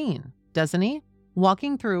contaminating the scene, doesn't he?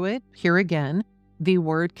 Walking through it, here again, the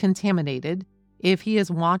word contaminated. If he is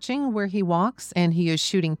watching where he walks and he is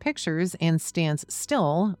shooting pictures and stands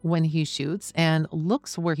still when he shoots and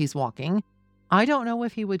looks where he's walking, I don't know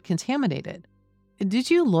if he would contaminate it. Did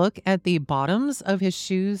you look at the bottoms of his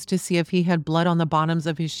shoes to see if he had blood on the bottoms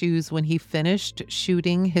of his shoes when he finished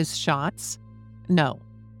shooting his shots? No.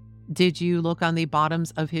 Did you look on the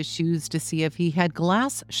bottoms of his shoes to see if he had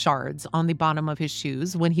glass shards on the bottom of his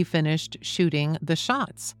shoes when he finished shooting the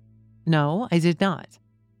shots? No, I did not.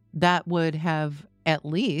 That would have at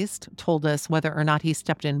least told us whether or not he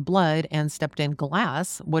stepped in blood and stepped in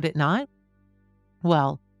glass, would it not?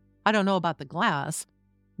 Well, I don't know about the glass.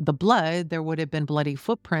 The blood, there would have been bloody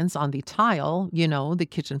footprints on the tile, the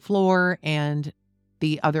kitchen floor and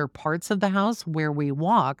the other parts of the house where we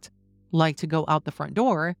walked, like to go out the front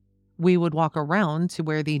door. We would walk around to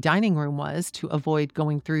where the dining room was to avoid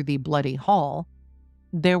going through the bloody hall.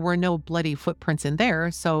 There were no bloody footprints in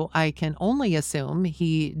there, so I can only assume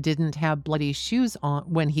he didn't have bloody shoes on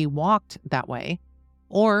when he walked that way.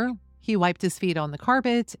 Or he wiped his feet on the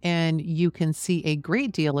carpet, and you can see a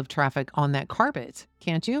great deal of traffic on that carpet,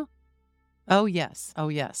 can't you? Oh, yes. Oh,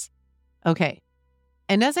 yes. Okay.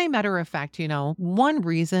 And as a matter of fact, one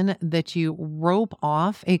reason that you rope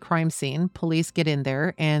off a crime scene, police get in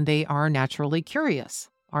there and they are naturally curious,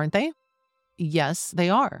 aren't they? Yes, they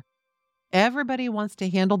are. Everybody wants to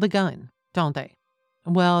handle the gun, don't they?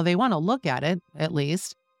 Well, they want to look at it, at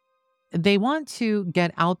least. They want to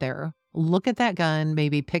get out there, look at that gun,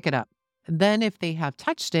 maybe pick it up. Then if they have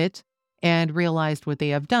touched it and realized what they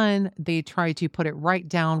have done, they try to put it right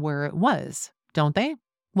down where it was, don't they?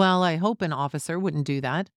 Well, I hope an officer wouldn't do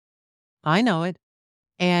that. I know it.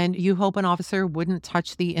 And you hope an officer wouldn't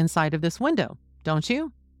touch the inside of this window, don't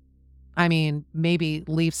you? I mean, maybe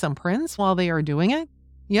leave some prints while they are doing it?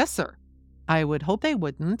 Yes, sir. I would hope they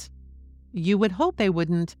wouldn't. You would hope they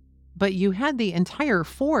wouldn't, but you had the entire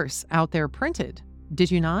force out there printed,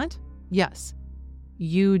 did you not? Yes.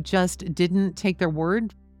 You just didn't take their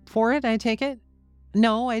word for it, I take it?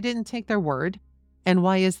 No, I didn't take their word. And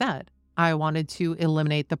why is that? I wanted to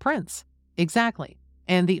eliminate the prints. Exactly.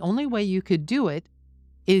 And the only way you could do it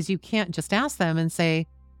is you can't just ask them and say,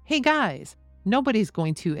 hey guys, nobody's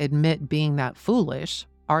going to admit being that foolish,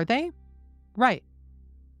 are they? Right.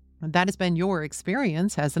 That has been your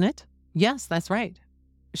experience, hasn't it? Yes, that's right.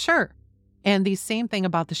 Sure. And the same thing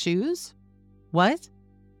about the shoes? What?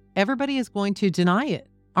 Everybody is going to deny it,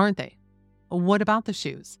 aren't they? What about the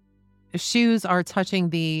shoes? Shoes are touching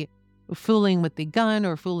the fooling with the gun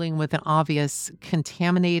or fooling with an obvious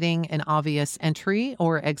contaminating an obvious entry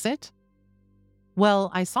or exit.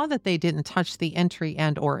 Well, I saw that they didn't touch the entry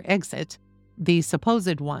and or exit, the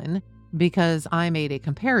supposed one, because I made a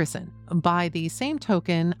comparison. By the same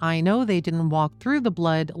token, I know they didn't walk through the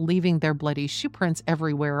blood, leaving their bloody shoe prints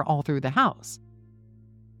everywhere all through the house.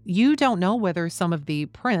 You don't know whether some of the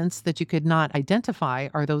prints that you could not identify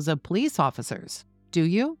are those of police officers, do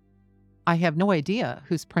you? I have no idea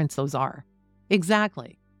whose prints those are.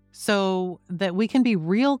 Exactly. So that we can be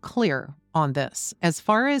real clear on this, as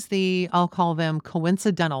far as the, I'll call them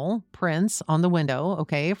coincidental prints on the window,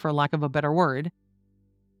 okay, for lack of a better word,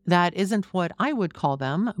 that isn't what I would call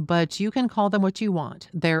them, but you can call them what you want.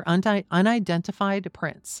 They're unidentified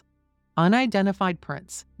prints. Unidentified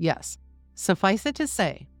prints, yes. Suffice it to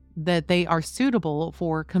say that they are suitable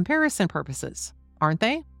for comparison purposes, aren't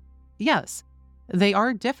they? Yes. They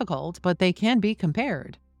are difficult, but they can be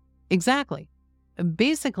compared. Exactly.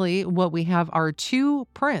 Basically, what we have are two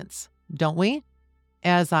prints, don't we?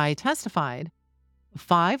 As I testified,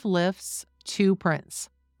 5 lifts, 2 prints.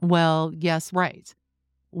 Well, yes, right.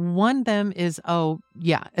 One of them is,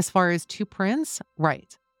 as far as 2 prints,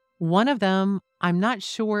 right. One of them, I'm not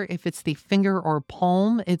sure if it's the finger or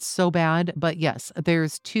palm. It's so bad, but yes,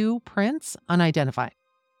 there's 2 prints unidentified.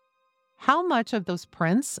 How much of those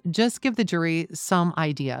prints, just give the jury some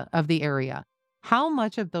idea of the area. How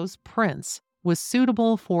much of those prints was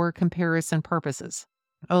suitable for comparison purposes?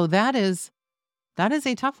 Oh, that is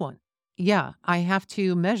a tough one. Yeah, I have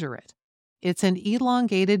to measure it. It's an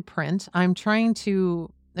elongated print. I'm trying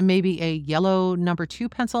to, maybe a yellow number 2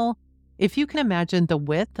 pencil. If you can imagine the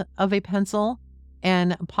width of a pencil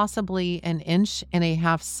and possibly 1.5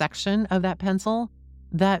 inch section of that pencil,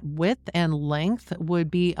 that width and length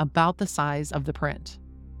would be about the size of the print.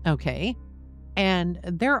 Okay. And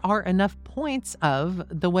there are enough points of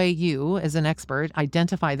the way you, as an expert,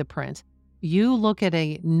 identify the print. You look at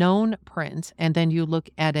a known print and then you look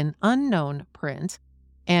at an unknown print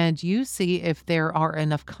and you see if there are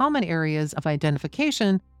enough common areas of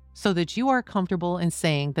identification so that you are comfortable in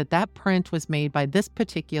saying that that print was made by this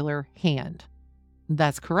particular hand.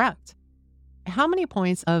 That's correct. How many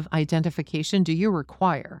points of identification do you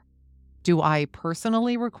require? Do I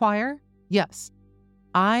personally require? Yes.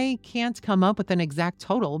 I can't come up with an exact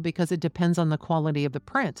total because it depends on the quality of the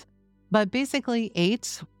print, but basically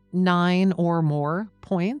 8, 9 or more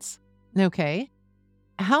points. Okay.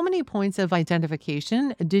 How many points of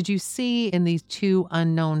identification did you see in these 2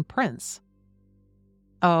 unknown prints?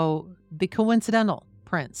 Oh, the coincidental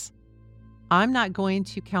prints. I'm not going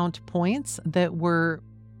to count points that were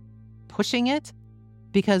pushing it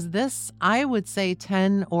because this, I would say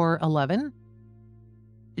 10 or 11.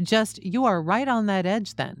 Just, you are right on that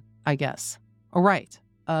edge then, I guess. Right.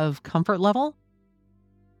 Of comfort level?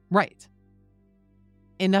 Right.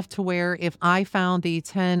 Enough to where if I found the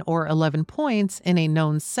 10 or 11 points in a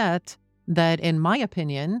known set, that in my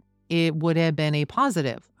opinion, it would have been a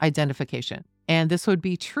positive identification. And this would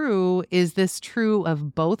be true. Is this true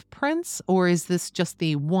of both prints or is this just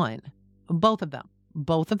the one? Both of them.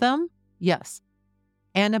 Both of them? Yes.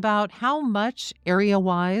 And about how much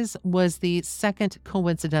area-wise was the second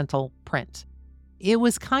coincidental print? It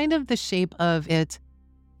was kind of the shape of it.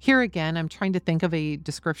 Here again, I'm trying to think of a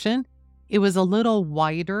description. It was a little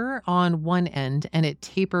wider on one end and it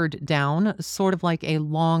tapered down, sort of like a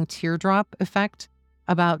long teardrop effect,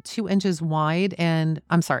 about 2 inches wide and,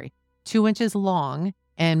 2 inches long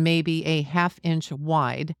and maybe a 1/2 inch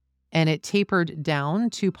wide. And it tapered down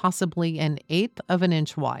to possibly 1/8 of an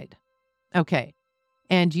inch wide. Okay.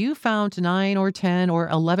 And you found 9 or 10 or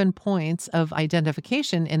 11 points of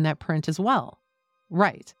identification in that print as well.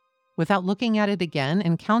 Right. without looking at it again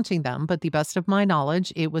and counting them, but the best of my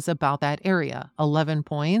knowledge, it was about that area, 11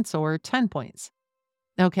 points or 10 points.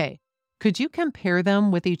 Okay, could you compare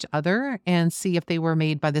them with each other and see if they were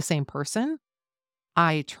made by the same person?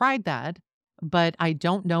 I tried that, but I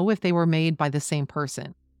don't know if they were made by the same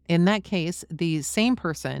person. In that case, the same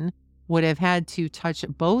person would have had to touch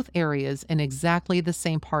both areas in exactly the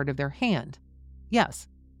same part of their hand. Yes.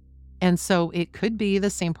 And so it could be the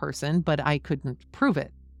same person, but I couldn't prove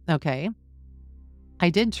it. Okay. I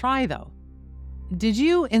did try though. Did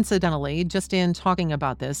you, incidentally, just in talking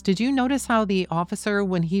about this, did you notice how the officer,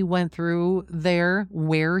 when he went through there,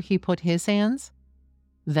 where he put his hands?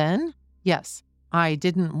 Then, yes, I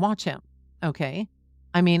didn't watch him. Okay.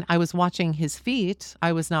 I mean, I was watching his feet.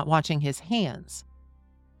 I was not watching his hands.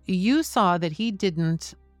 You saw that he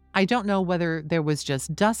didn't, I don't know whether there was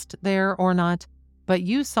just dust there or not, but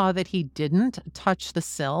you saw that he didn't touch the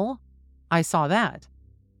sill. I saw that.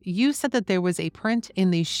 You said that there was a print in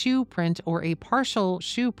the shoe print or a partial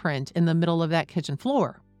shoe print in the middle of that kitchen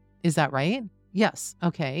floor. Is that right? Yes.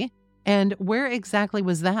 Okay. And where exactly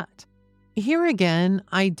was that? Here again,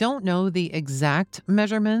 I don't know the exact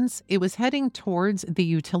measurements. It was heading towards the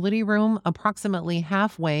utility room, approximately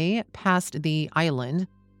halfway past the island,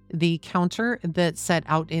 the counter that sat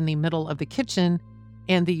out in the middle of the kitchen,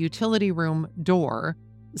 and the utility room door,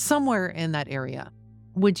 somewhere in that area.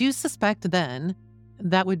 Would you suspect then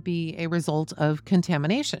that would be a result of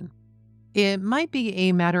contamination? It might be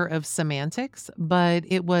a matter of semantics, but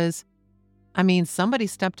it was, somebody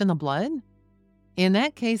stepped in the blood? In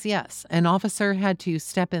that case, yes, an officer had to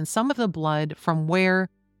step in some of the blood from where,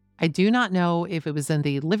 I do not know if it was in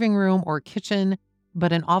the living room or kitchen,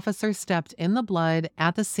 but an officer stepped in the blood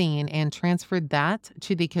at the scene and transferred that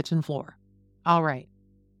to the kitchen floor. All right.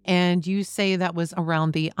 And you say that was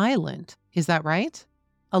around the island. Is that right?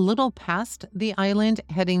 A little past the island,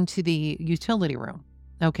 heading to the utility room.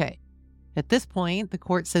 Okay. At this point, the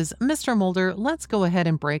court says, Mr. Mulder, let's go ahead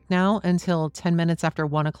and break now until 10 minutes after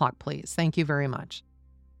 1 o'clock, please. Thank you very much.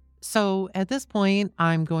 So at this point,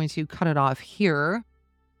 I'm going to cut it off here.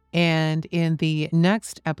 And in the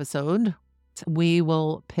next episode, we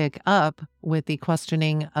will pick up with the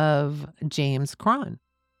questioning of James Cron.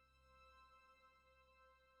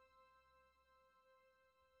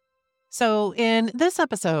 So in this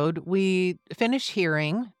episode, we finish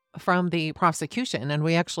hearing from the prosecution, and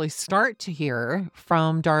we actually start to hear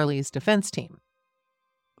from Darlie's defense team.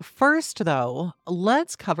 First, though,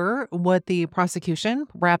 let's cover what the prosecution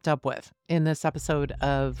wrapped up with in this episode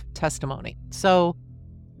of testimony. So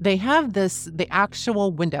they have the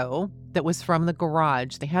actual window that was from the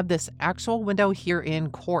garage. They have this actual window here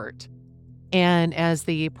in court. And as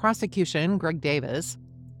the prosecution, Greg Davis,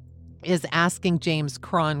 is asking James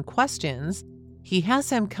Cron questions, he has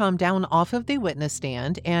him come down off of the witness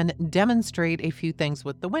stand and demonstrate a few things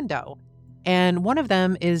with the window. And one of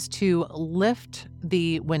them is to lift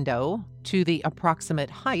the window to the approximate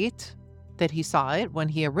height that he saw it when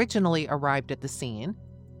he originally arrived at the scene.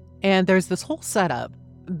 And there's this whole setup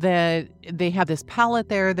that they have this pallet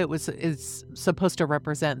there that is supposed to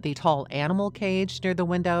represent the tall animal cage near the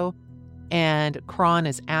window. And Cron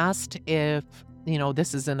is asked if,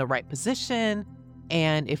 this is in the right position,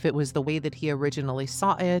 and if it was the way that he originally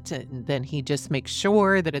saw it, and then he just makes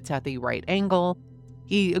sure that it's at the right angle.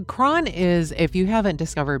 Cron is, if you haven't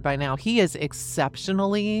discovered by now, he is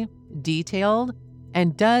exceptionally detailed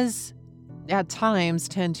and does at times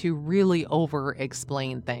tend to really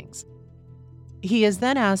over-explain things. He is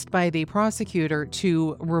then asked by the prosecutor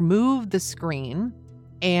to remove the screen,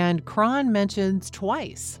 and Cron mentions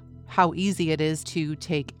twice how easy it is to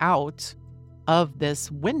take out of this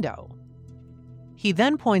window. He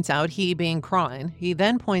then points out, he being Cron, he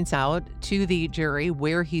then points out to the jury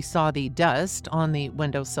where he saw the dust on the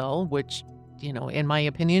windowsill, which, in my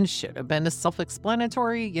opinion, should have been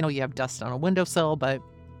self-explanatory. You have dust on a windowsill, but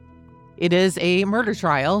it is a murder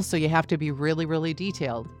trial, so you have to be really, really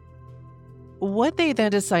detailed. What they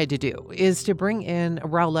then decide to do is to bring in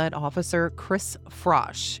Rowlett officer Chris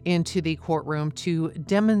Frosch into the courtroom to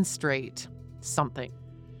demonstrate something.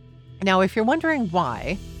 Now, if you're wondering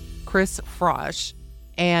why Chris Frosch,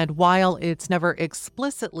 and while it's never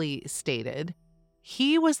explicitly stated,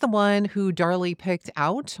 he was the one who Darlie picked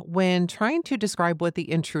out when trying to describe what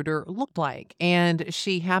the intruder looked like. And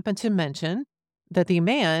she happened to mention that the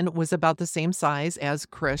man was about the same size as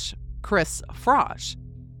Chris Frosch.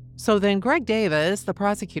 So then Greg Davis, the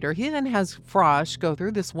prosecutor, he then has Frosch go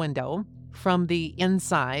through this window from the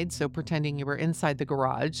inside, so pretending you were inside the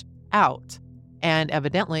garage, out. And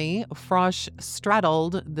evidently, Frosch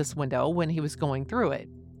straddled this window when he was going through it.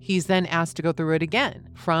 He's then asked to go through it again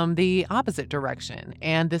from the opposite direction,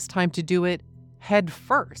 and this time to do it head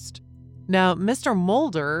first. Now, Mr.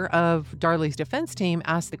 Mulder of Darlie's defense team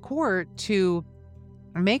asked the court to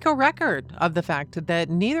make a record of the fact that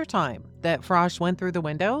neither time that Frosch went through the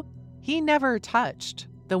window, he never touched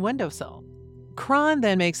the windowsill. Cron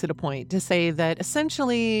then makes it a point to say that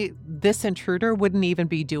essentially this intruder wouldn't even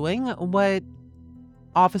be doing what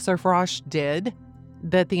Officer Frosch did,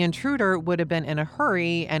 that the intruder would have been in a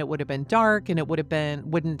hurry and it would have been dark and it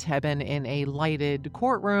wouldn't have been in a lighted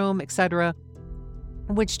courtroom, etc.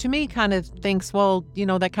 Which to me kind of thinks, well,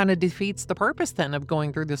 that kind of defeats the purpose then of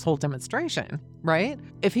going through this whole demonstration, right?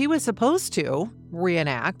 If he was supposed to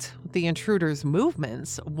reenact the intruder's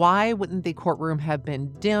movements, why wouldn't the courtroom have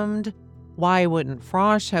been dimmed? Why wouldn't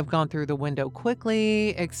Frosch have gone through the window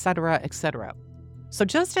quickly, etc., etc.? So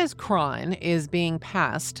just as Cron is being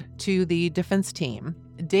passed to the defense team,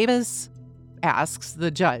 Davis asks the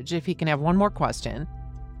judge if he can have one more question,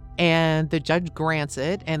 and the judge grants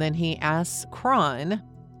it, and then he asks Cron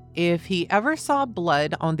if he ever saw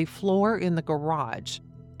blood on the floor in the garage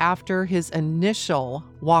after his initial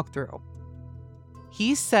walkthrough.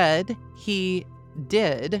 He said he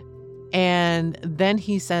did, and then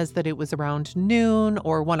he says that it was around noon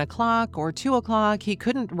or 1 o'clock or 2 o'clock. He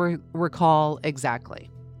couldn't recall exactly.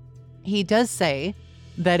 He does say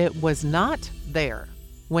that it was not there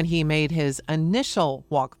when he made his initial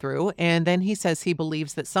walkthrough, and then he says he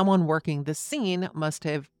believes that someone working the scene must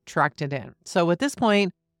have tracked it in. So at this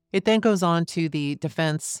point, it then goes on to the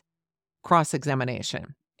defense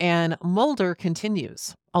cross-examination, and Mulder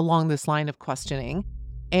continues along this line of questioning,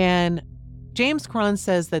 and James Cron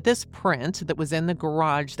says that this print that was in the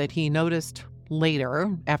garage that he noticed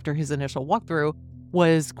later after his initial walkthrough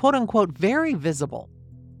was quote unquote very visible,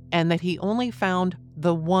 and that he only found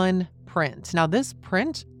the one print. Now, this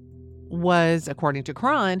print was, according to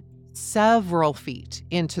Cron, several feet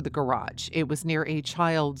into the garage. It was near a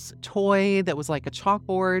child's toy that was like a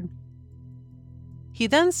chalkboard. He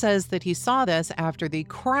then says that he saw this after the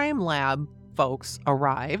crime lab folks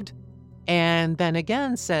arrived, and then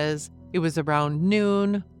again says it was around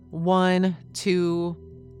noon, 1,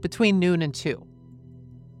 2, between noon and 2.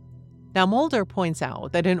 Now, Mulder points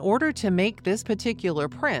out that in order to make this particular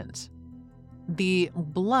print, the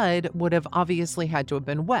blood would have obviously had to have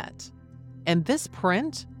been wet. And this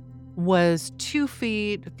print was 2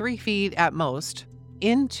 feet, 3 feet at most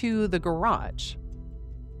into the garage.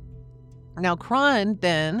 Now, Cron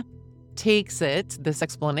then takes this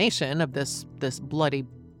explanation of this bloody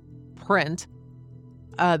print,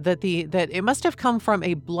 that it must have come from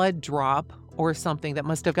a blood drop or something that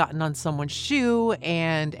must have gotten on someone's shoe,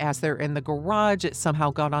 and as they're in the garage, it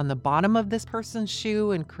somehow got on the bottom of this person's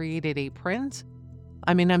shoe and created a print.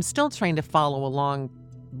 I mean, I'm still trying to follow along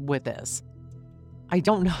with this. I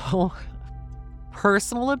don't know.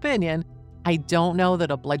 Personal opinion, I don't know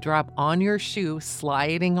that a blood drop on your shoe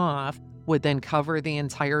sliding off would then cover the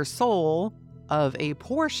entire sole of a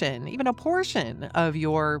portion, even a portion of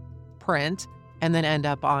your print, and then end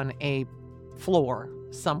up on a floor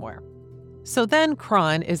somewhere. So then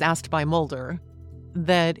Cron is asked by Mulder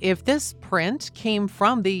that if this print came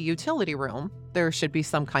from the utility room, there should be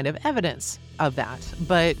some kind of evidence of that.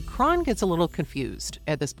 But Cron gets a little confused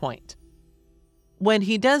at this point. When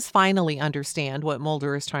he does finally understand what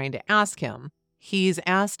Mulder is trying to ask him, he's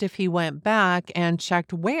asked if he went back and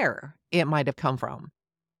checked where it might have come from.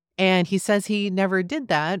 And he says he never did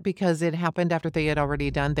that because it happened after they had already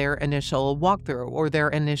done their initial walkthrough or their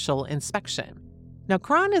initial inspection. Now,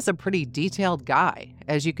 Cron is a pretty detailed guy,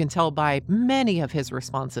 as you can tell by many of his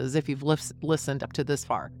responses if you've listened up to this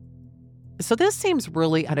far. So this seems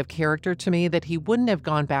really out of character to me that he wouldn't have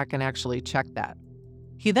gone back and actually checked that.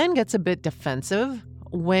 He then gets a bit defensive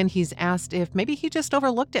when he's asked if maybe he just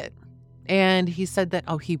overlooked it. And he said that,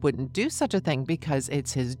 he wouldn't do such a thing because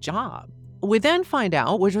it's his job. We then find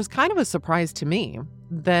out, which was kind of a surprise to me,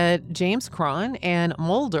 that James Cron and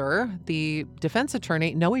Mulder, the defense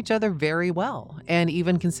attorney, know each other very well and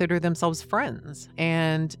even consider themselves friends,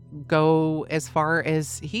 and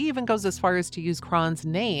he even goes as far as to use Cron's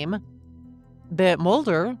name that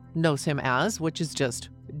Mulder knows him as, which is just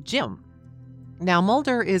Jim. Now,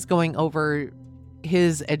 Mulder is going over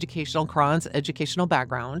Cron's educational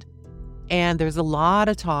background, and there's a lot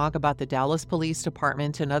of talk about the Dallas Police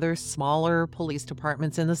Department and other smaller police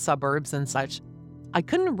departments in the suburbs and such. I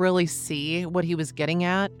couldn't really see what he was getting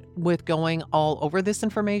at with going all over this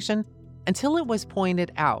information until it was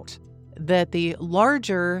pointed out that the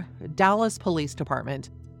larger Dallas Police Department,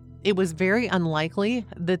 it was very unlikely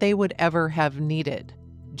that they would ever have needed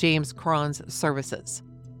James Cron's services.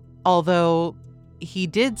 Although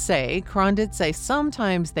Cron did say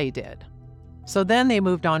sometimes they did. So then they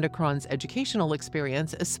moved on to Cron's educational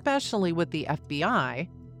experience, especially with the FBI,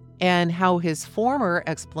 and how his former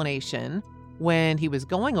explanation when he was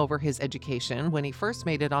going over his education, when he first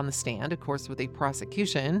made it on the stand, of course, with the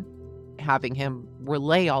prosecution having him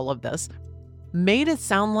relay all of this, made it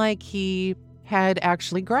sound like he had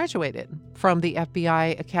actually graduated from the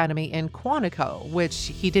FBI Academy in Quantico,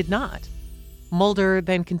 which he did not. Mulder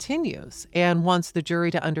then continues and wants the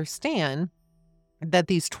jury to understand that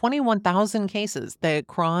these 21,000 cases that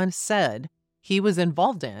Cron said he was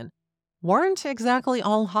involved in weren't exactly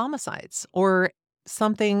all homicides or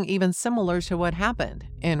something even similar to what happened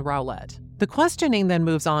in Rowlett. The questioning then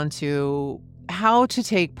moves on to how to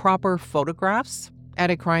take proper photographs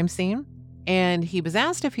at a crime scene, and he was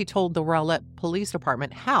asked if he told the Rowlett Police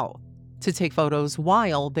Department how to take photos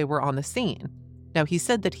while they were on the scene. Now, he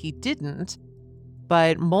said that he didn't,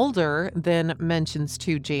 but Mulder then mentions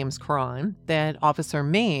to James Cron that Officer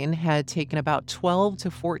Main had taken about 12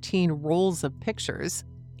 to 14 rolls of pictures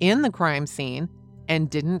in the crime scene and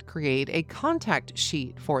didn't create a contact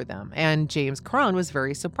sheet for them, and James Cron was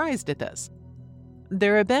very surprised at this.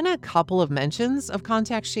 There have been a couple of mentions of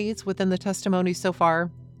contact sheets within the testimony so far,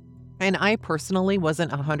 and I personally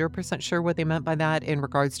wasn't 100% sure what they meant by that in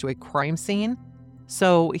regards to a crime scene.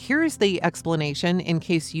 So here's the explanation in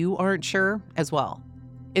case you aren't sure as well.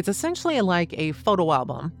 It's essentially like a photo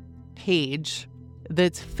album page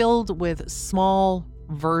that's filled with small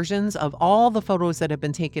versions of all the photos that have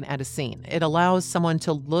been taken at a scene. It allows someone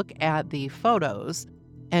to look at the photos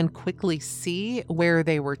and quickly see where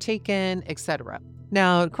they were taken, etc.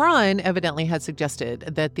 Now, Cron evidently had suggested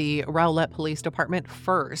that the Rowlett Police Department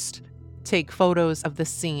first take photos of the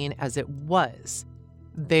scene as it was.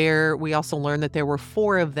 We also learned that there were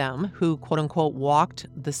 4 of them who, quote unquote, walked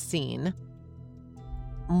the scene.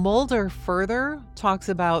 Mulder further talks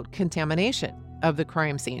about contamination of the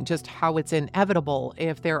crime scene, just how it's inevitable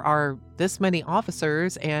if there are this many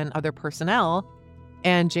officers and other personnel.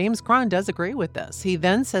 And James Cron does agree with this. He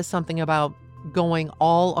then says something about going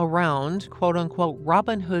all around, quote unquote,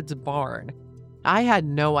 Robin Hood's barn. I had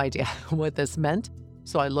no idea what this meant,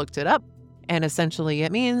 so I looked it up. And essentially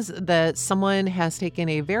it means that someone has taken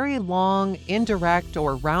a very long, indirect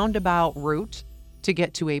or roundabout route to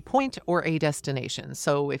get to a point or a destination.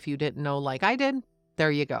 So if you didn't know like I did,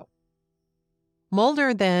 there you go.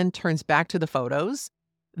 Mulder then turns back to the photos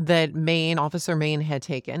that Officer Main had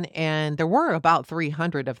taken, and there were about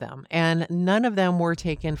 300 of them, and none of them were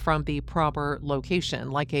taken from the proper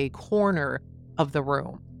location, like a corner of the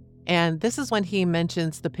room. And this is when he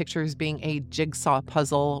mentions the pictures being a jigsaw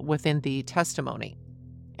puzzle within the testimony.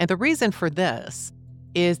 And the reason for this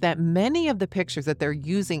is that many of the pictures that they're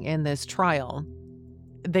using in this trial,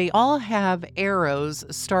 they all have arrows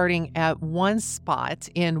starting at one spot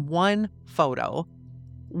in one photo,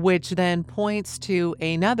 which then points to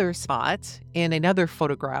another spot in another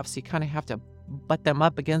photograph. So you kind of have to butt them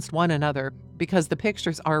up against one another because the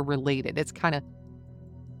pictures are related. It's kind of,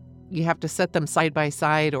 you have to set them side by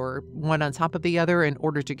side or one on top of the other in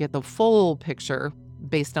order to get the full picture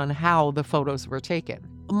based on how the photos were taken.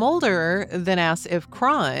 Mulder then asks if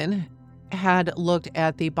Cron had looked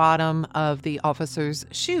at the bottom of the officer's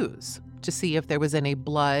shoes to see if there was any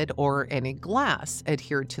blood or any glass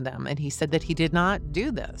adhered to them, and he said that he did not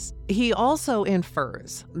do this. He also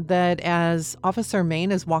infers that as Officer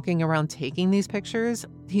Main is walking around taking these pictures,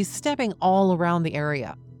 he's stepping all around the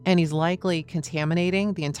area, and he's likely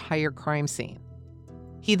contaminating the entire crime scene.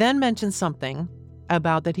 He then mentions something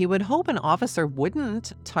about that he would hope an officer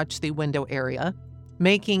wouldn't touch the window area,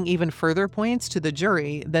 making even further points to the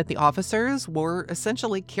jury that the officers were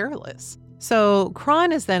essentially careless. So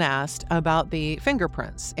Cron is then asked about the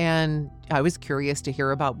fingerprints, and I was curious to hear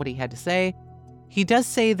about what he had to say. He does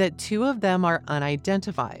say that 2 of them are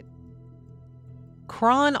unidentified.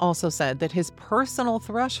 Cron also said that his personal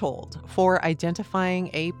threshold for identifying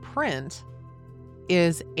a print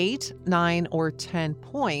is 8, 9, or 10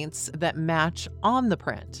 points that match on the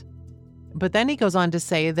print. But then he goes on to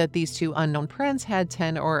say that these 2 unknown prints had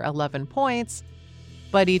 10 or 11 points,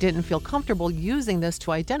 but he didn't feel comfortable using this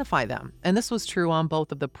to identify them. And this was true on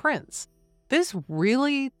both of the prints. This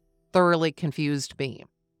really thoroughly confused me.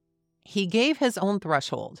 He gave his own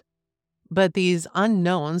threshold, but these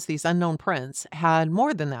unknown prints had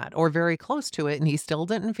more than that or very close to it, and he still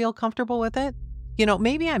didn't feel comfortable with it. You know,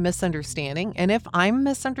 maybe I'm misunderstanding. And if I'm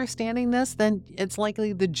misunderstanding this, then it's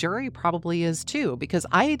likely the jury probably is too, because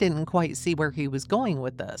I didn't quite see where he was going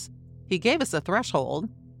with this. He gave us a threshold.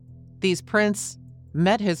 These prints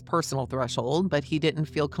met his personal threshold, but he didn't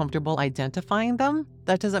feel comfortable identifying them.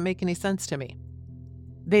 That doesn't make any sense to me.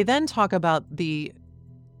 They then talk about the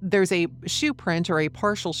there's a shoe print or a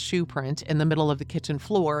partial shoe print in the middle of the kitchen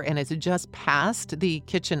floor, and it's just past the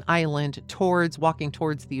kitchen island walking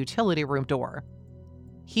towards the utility room door.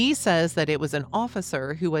 He says that it was an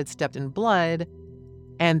officer who had stepped in blood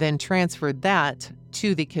and then transferred that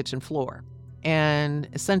to the kitchen floor. And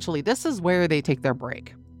essentially, this is where they take their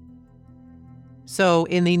break. So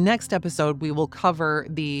in the next episode, we will cover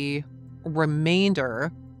the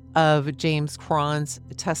remainder of James Cron's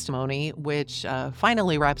testimony, which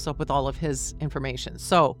finally wraps up with all of his information.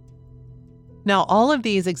 So now all of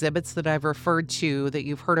these exhibits that I've referred to that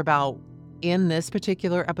you've heard about in this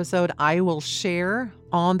particular episode, I will share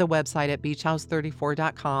on the website at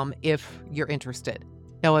beachhouse34.com if you're interested.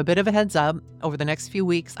 Now, a bit of a heads up, over the next few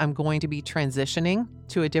weeks, I'm going to be transitioning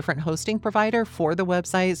to a different hosting provider for the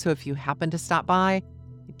website. So if you happen to stop by,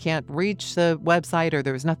 you can't reach the website or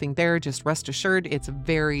there's nothing there, just rest assured it's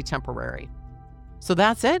very temporary. So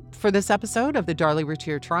that's it for this episode of the Darlie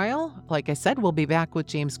Routier trial. Like I said, we'll be back with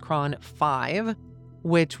James Cron 5,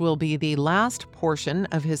 which will be the last portion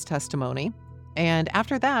of his testimony. And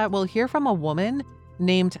after that, we'll hear from a woman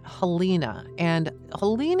named Helena. And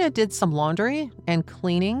Helena did some laundry and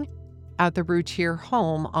cleaning at the Routier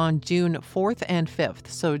home on June 4th and 5th,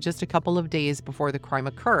 so just a couple of days before the crime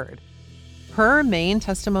occurred. Her main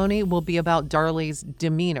testimony will be about Darlie's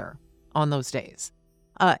demeanor on those days.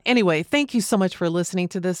 Anyway, thank you so much for listening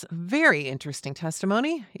to this very interesting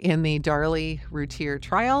testimony in the Darlie Routier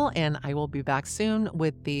trial, and I will be back soon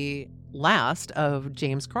with the last of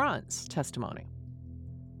James Cron's testimony.